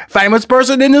store. Famous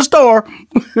person in the store.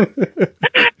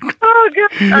 Oh,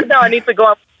 good. No, I need to go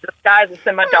up to the skies and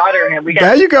send my daughter in.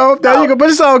 There you go. There you go. But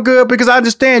it's all good because I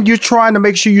understand you're trying to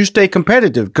make sure you stay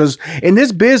competitive because in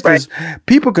this business,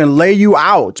 people can lay you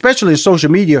out, especially in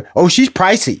social media. Oh, she's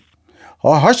pricey.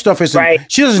 Oh, her stuff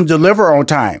isn't, she doesn't deliver on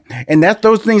time. And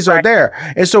those things are there.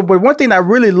 And so, but one thing I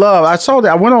really love, I saw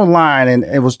that I went online and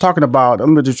it was talking about, it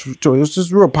was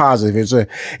just real positive.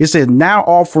 It said now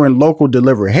offering local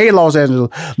delivery. Hey, Los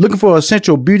Angeles, looking for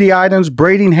essential beauty items,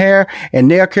 braiding hair and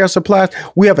nail care supplies.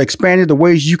 We have expanded the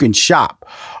ways you can shop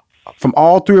from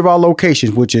all 3 of our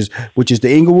locations, which is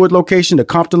the Inglewood location, the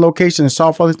Compton location, and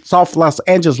South Los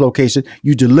Angeles location.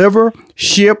 You deliver,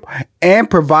 ship, and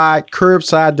provide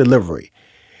curbside delivery.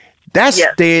 That's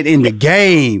staying in the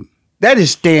game. That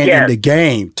is staying in the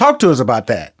game. Talk to us about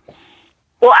that.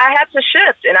 Well, I had to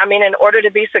shift. And I mean, in order to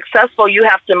be successful, you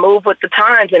have to move with the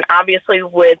times. And obviously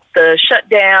with the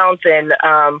shutdowns and,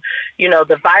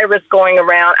 the virus going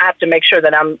around, I have to make sure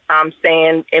that I'm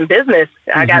staying in business.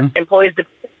 I got employees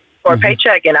for a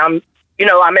paycheck and I'm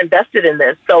invested in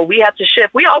this. So we have to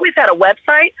shift. We always had a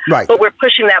website, but we're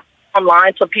pushing that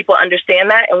online so people understand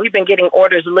that. And we've been getting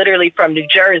orders literally from New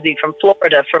Jersey, from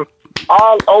Florida, from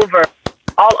all over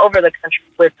the country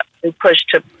with new push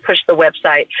to push the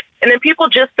website. And then people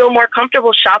just feel more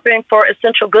comfortable shopping for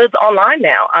essential goods online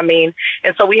now. I mean,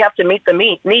 and so we have to meet the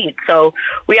needs. So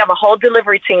we have a whole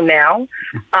delivery team now,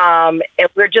 and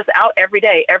we're just out every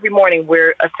day. Every morning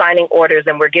we're assigning orders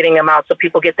and we're getting them out so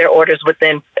people get their orders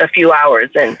within a few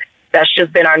hours. And that's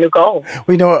just been our new goal.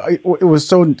 Well, it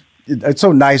was it's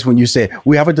so nice when you said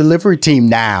we have a delivery team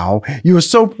now. You were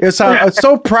so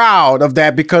proud of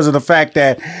that because of the fact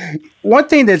that one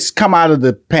thing that's come out of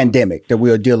the pandemic that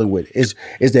we are dealing with is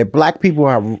that Black people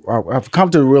have come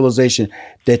to the realization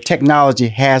that technology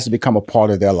has to become a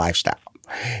part of their lifestyle.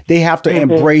 They have to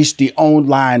embrace the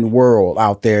online world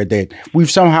out there that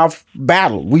we've somehow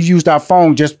battled. We used our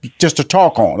phone just to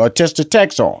talk on or just to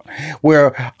text on,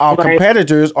 where our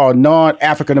competitors or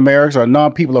non-African Americans or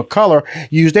non-people of color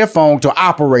use their phone to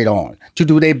operate on, to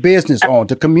do their business on,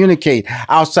 to communicate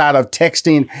outside of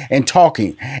texting and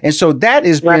talking. And so that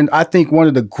has been, I think, one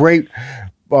of the great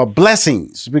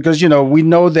blessings, because, we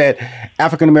know that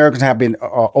African Americans have been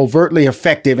overtly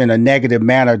effective in a negative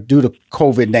manner due to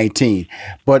COVID-19.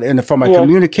 But from a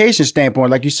communication standpoint,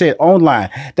 like you said, online,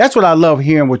 that's what I love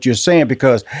hearing what you're saying,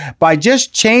 because by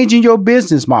just changing your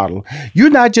business model, you're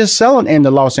not just selling in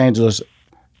the Los Angeles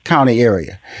County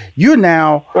area. You're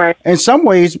now, in some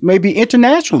ways, maybe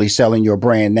internationally selling your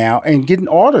brand now and getting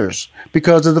orders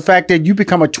because of the fact that you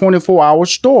become a 24-hour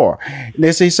store. And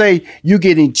as they say, you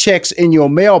getting checks in your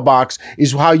mailbox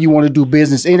is how you want to do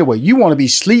business anyway. You want to be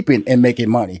sleeping and making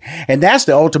money. And that's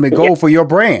the ultimate goal for your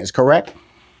brands, correct?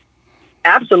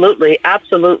 Absolutely.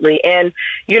 Absolutely. And,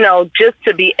 just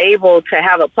to be able to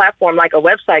have a platform like a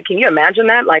website, can you imagine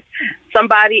that? Like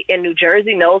somebody in New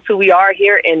Jersey knows who we are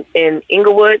here in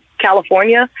Inglewood,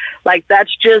 California. Like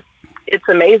that's just, it's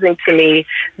amazing to me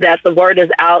that the word is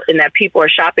out and that people are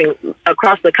shopping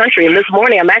across the country. And this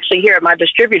morning, I'm actually here at my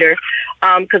distributor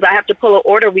because I have to pull an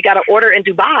order. We got an order in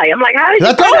Dubai. I'm like, how did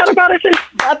you find out about us?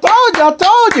 I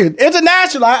told you.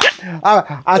 International.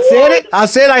 I said it. I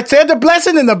said the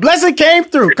blessing, and the blessing came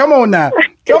through. Come on now.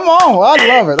 Come on.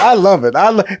 I love it.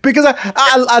 Because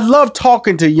I love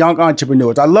talking to young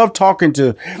entrepreneurs. I love talking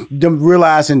to them,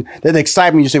 realizing that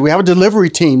excitement. You say, we have a delivery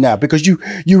team now, because you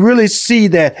really see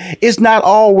that it's not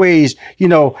always,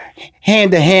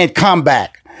 hand-to-hand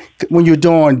combat when you're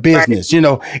doing business.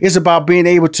 It's about being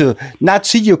able to not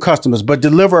see your customers, but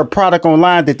deliver a product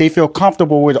online that they feel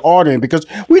comfortable with ordering, because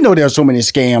we know there's so many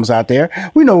scams out there.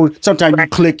 We know sometimes you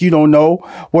click, you don't know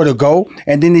where to go.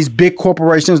 And then these big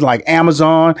corporations like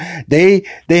Amazon, they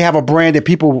have a brand that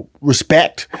people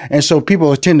respect. And so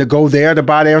people tend to go there to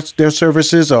buy their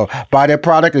services or buy their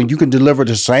product, and you can deliver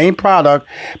the same product,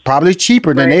 probably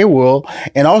cheaper than they will,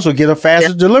 and also get a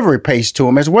faster delivery pace to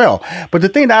them as well. But the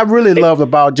thing that I really love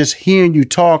about just hearing you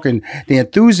talk and the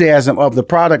enthusiasm of the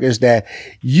product is that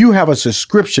you have a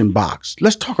subscription box.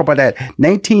 Let's talk about that.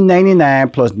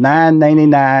 $19.99 plus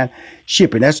 $9.99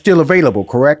 shipping. That's still available,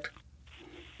 correct?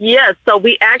 Yes. So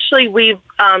we've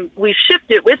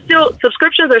shifted.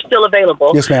 Subscriptions are still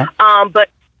available. Yes, ma'am. But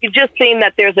we've just seen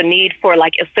that there's a need for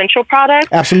like essential products.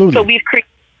 Absolutely. So we've created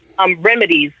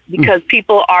remedies because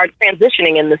people are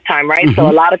transitioning in this time, right? So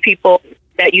a lot of people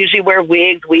that usually wear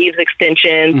wigs, weaves,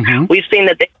 extensions, we've seen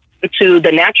that they to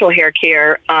the natural hair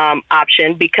care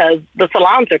option because the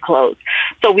salons are closed.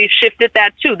 So we've shifted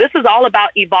that too. This is all about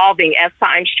evolving as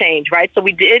times change, right? So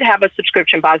we did have a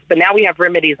subscription box, but now we have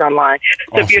remedies online.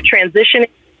 So if you're transitioning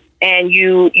and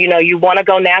you want to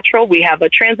go natural, we have a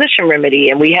transition remedy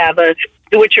and we have a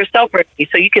do-it-yourself remedy.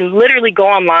 So you can literally go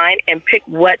online and pick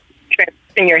what transition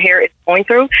your hair is going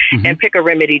through and pick a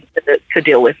remedy to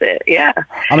deal with it. Yeah.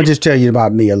 I'm going to just tell you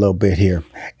about me a little bit here.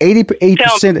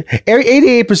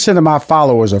 88% of my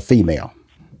followers are female.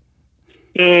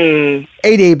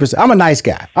 88%. I'm a nice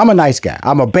guy.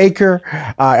 I'm a baker.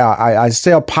 I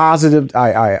sell positive.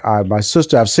 My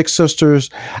sister, I have 6 sisters.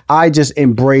 I just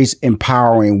embrace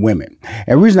empowering women.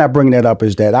 And the reason I bring that up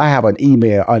is that I have an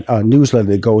email, a newsletter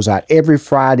that goes out every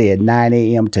Friday at 9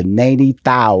 a.m. to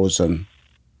 90,000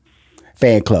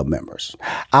 fan club members.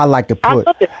 I like to put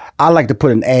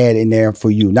an ad in there for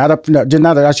you. Not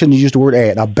I shouldn't use the word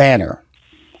ad. A banner.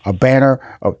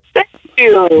 Thank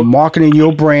you. Marketing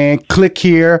your brand. Click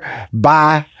here.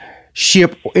 Buy.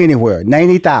 Ship anywhere.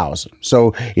 90,000.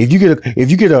 So if you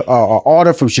get a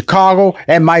order from Chicago,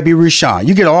 that might be Rashawn.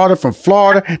 You get an order from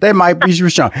Florida, that might be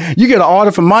Rashawn. You get an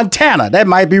order from Montana, that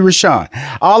might be Rashawn.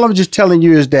 All I'm just telling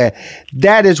you is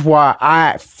that is why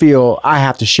I feel I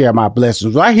have to share my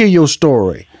blessings. When I hear your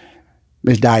story,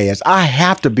 Ms. Diaz, I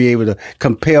have to be able to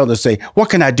compel to say, what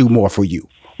can I do more for you?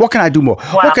 What can I do more?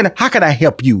 Wow. How can I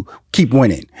help you keep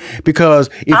winning? Because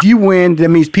if you win, that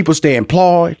means people stay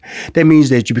employed. That means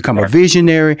that you become a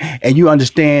visionary and you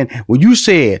understand when you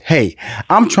said, hey,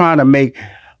 I'm trying to make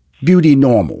beauty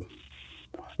normal.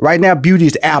 Right now, beauty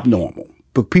is abnormal.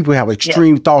 But people have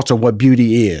extreme thoughts of what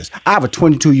beauty is. I have a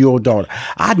 22-year-old daughter.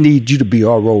 I need you to be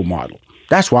our role model.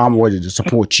 That's why I'm ready to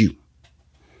support you.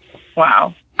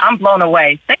 Wow. I'm blown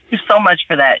away. Thank you so much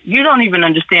for that. You don't even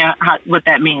understand what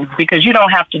that means because you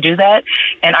don't have to do that.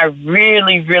 And I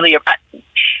really, really,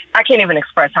 I can't even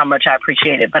express how much I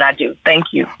appreciate it, but I do. Thank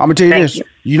you. I'm going to tell you this.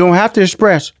 You don't have to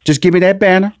express. Just give me that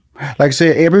banner. Like I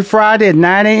said, every Friday at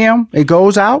 9 a.m. it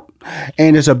goes out,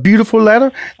 and it's a beautiful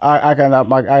letter. I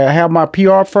have my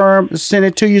PR firm send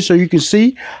it to you so you can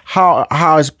see how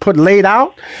it's laid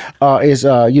out.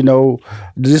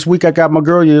 This week I got my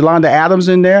girl Yolanda Adams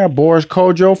in there, Boris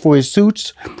Kojo for his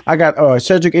suits. I got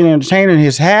Cedric Entertainer in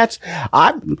his hats.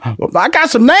 I got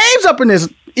some names up in this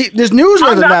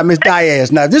newsletter now, Miss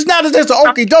Diaz. Now this not just an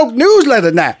okey doke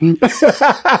newsletter now.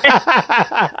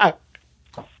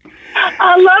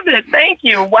 I love it. Thank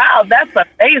you. Wow, that's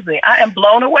amazing. I am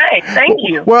blown away. Thank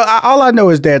you. Well, all I know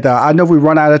is that I know we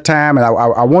run out of time, and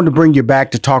I wanted to bring you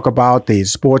back to talk about the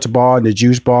sports bar and the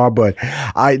juice bar, but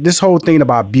this whole thing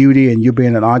about beauty and you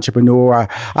being an entrepreneur,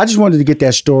 I just wanted to get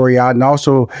that story out and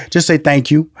also just say thank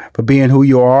you for being who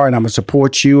you are, and I'm going to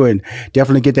support you and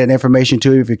definitely get that information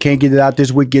to you. If you can't get it out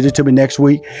this week, get it to me next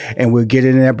week, and we'll get it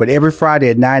in there. But every Friday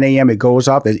at 9 a.m. it goes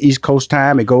out. That's East Coast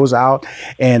time. It goes out,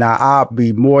 and I'll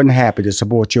be more than happy to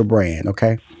support your brand,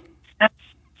 okay?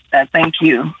 Thank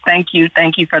you. Thank you.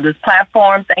 Thank you for this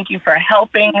platform. Thank you for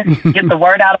helping get the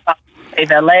word out about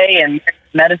LA and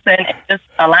medicine and just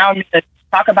allowing me to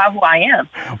talk about who I am.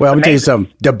 Well, I'm going to tell you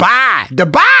something.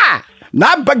 Dubai.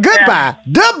 Not goodbye.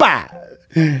 Dubai.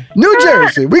 New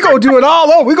Jersey. We're going to do it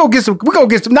all over. We're going to get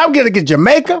some. Now we're going to get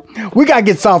Jamaica. We got to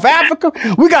get South Africa.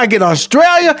 We got to get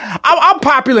Australia. I'm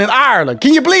popular in Ireland.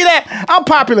 Can you believe that? I'm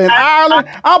popular in Ireland.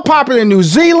 I'm popular in New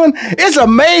Zealand. It's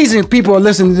amazing people are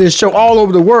listening to this show all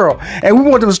over the world. And we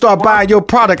want them to start buying your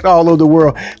product all over the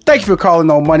world. Thank you for calling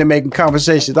on Money Making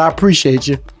Conversations. I appreciate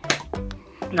you.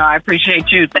 No, I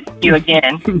appreciate you. Thank you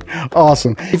again.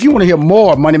 Awesome. If you want to hear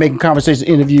more Money Making Conversations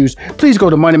interviews, please go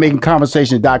to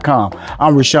moneymakingconversations.com.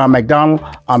 I'm Rushion McDonald.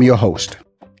 I'm your host.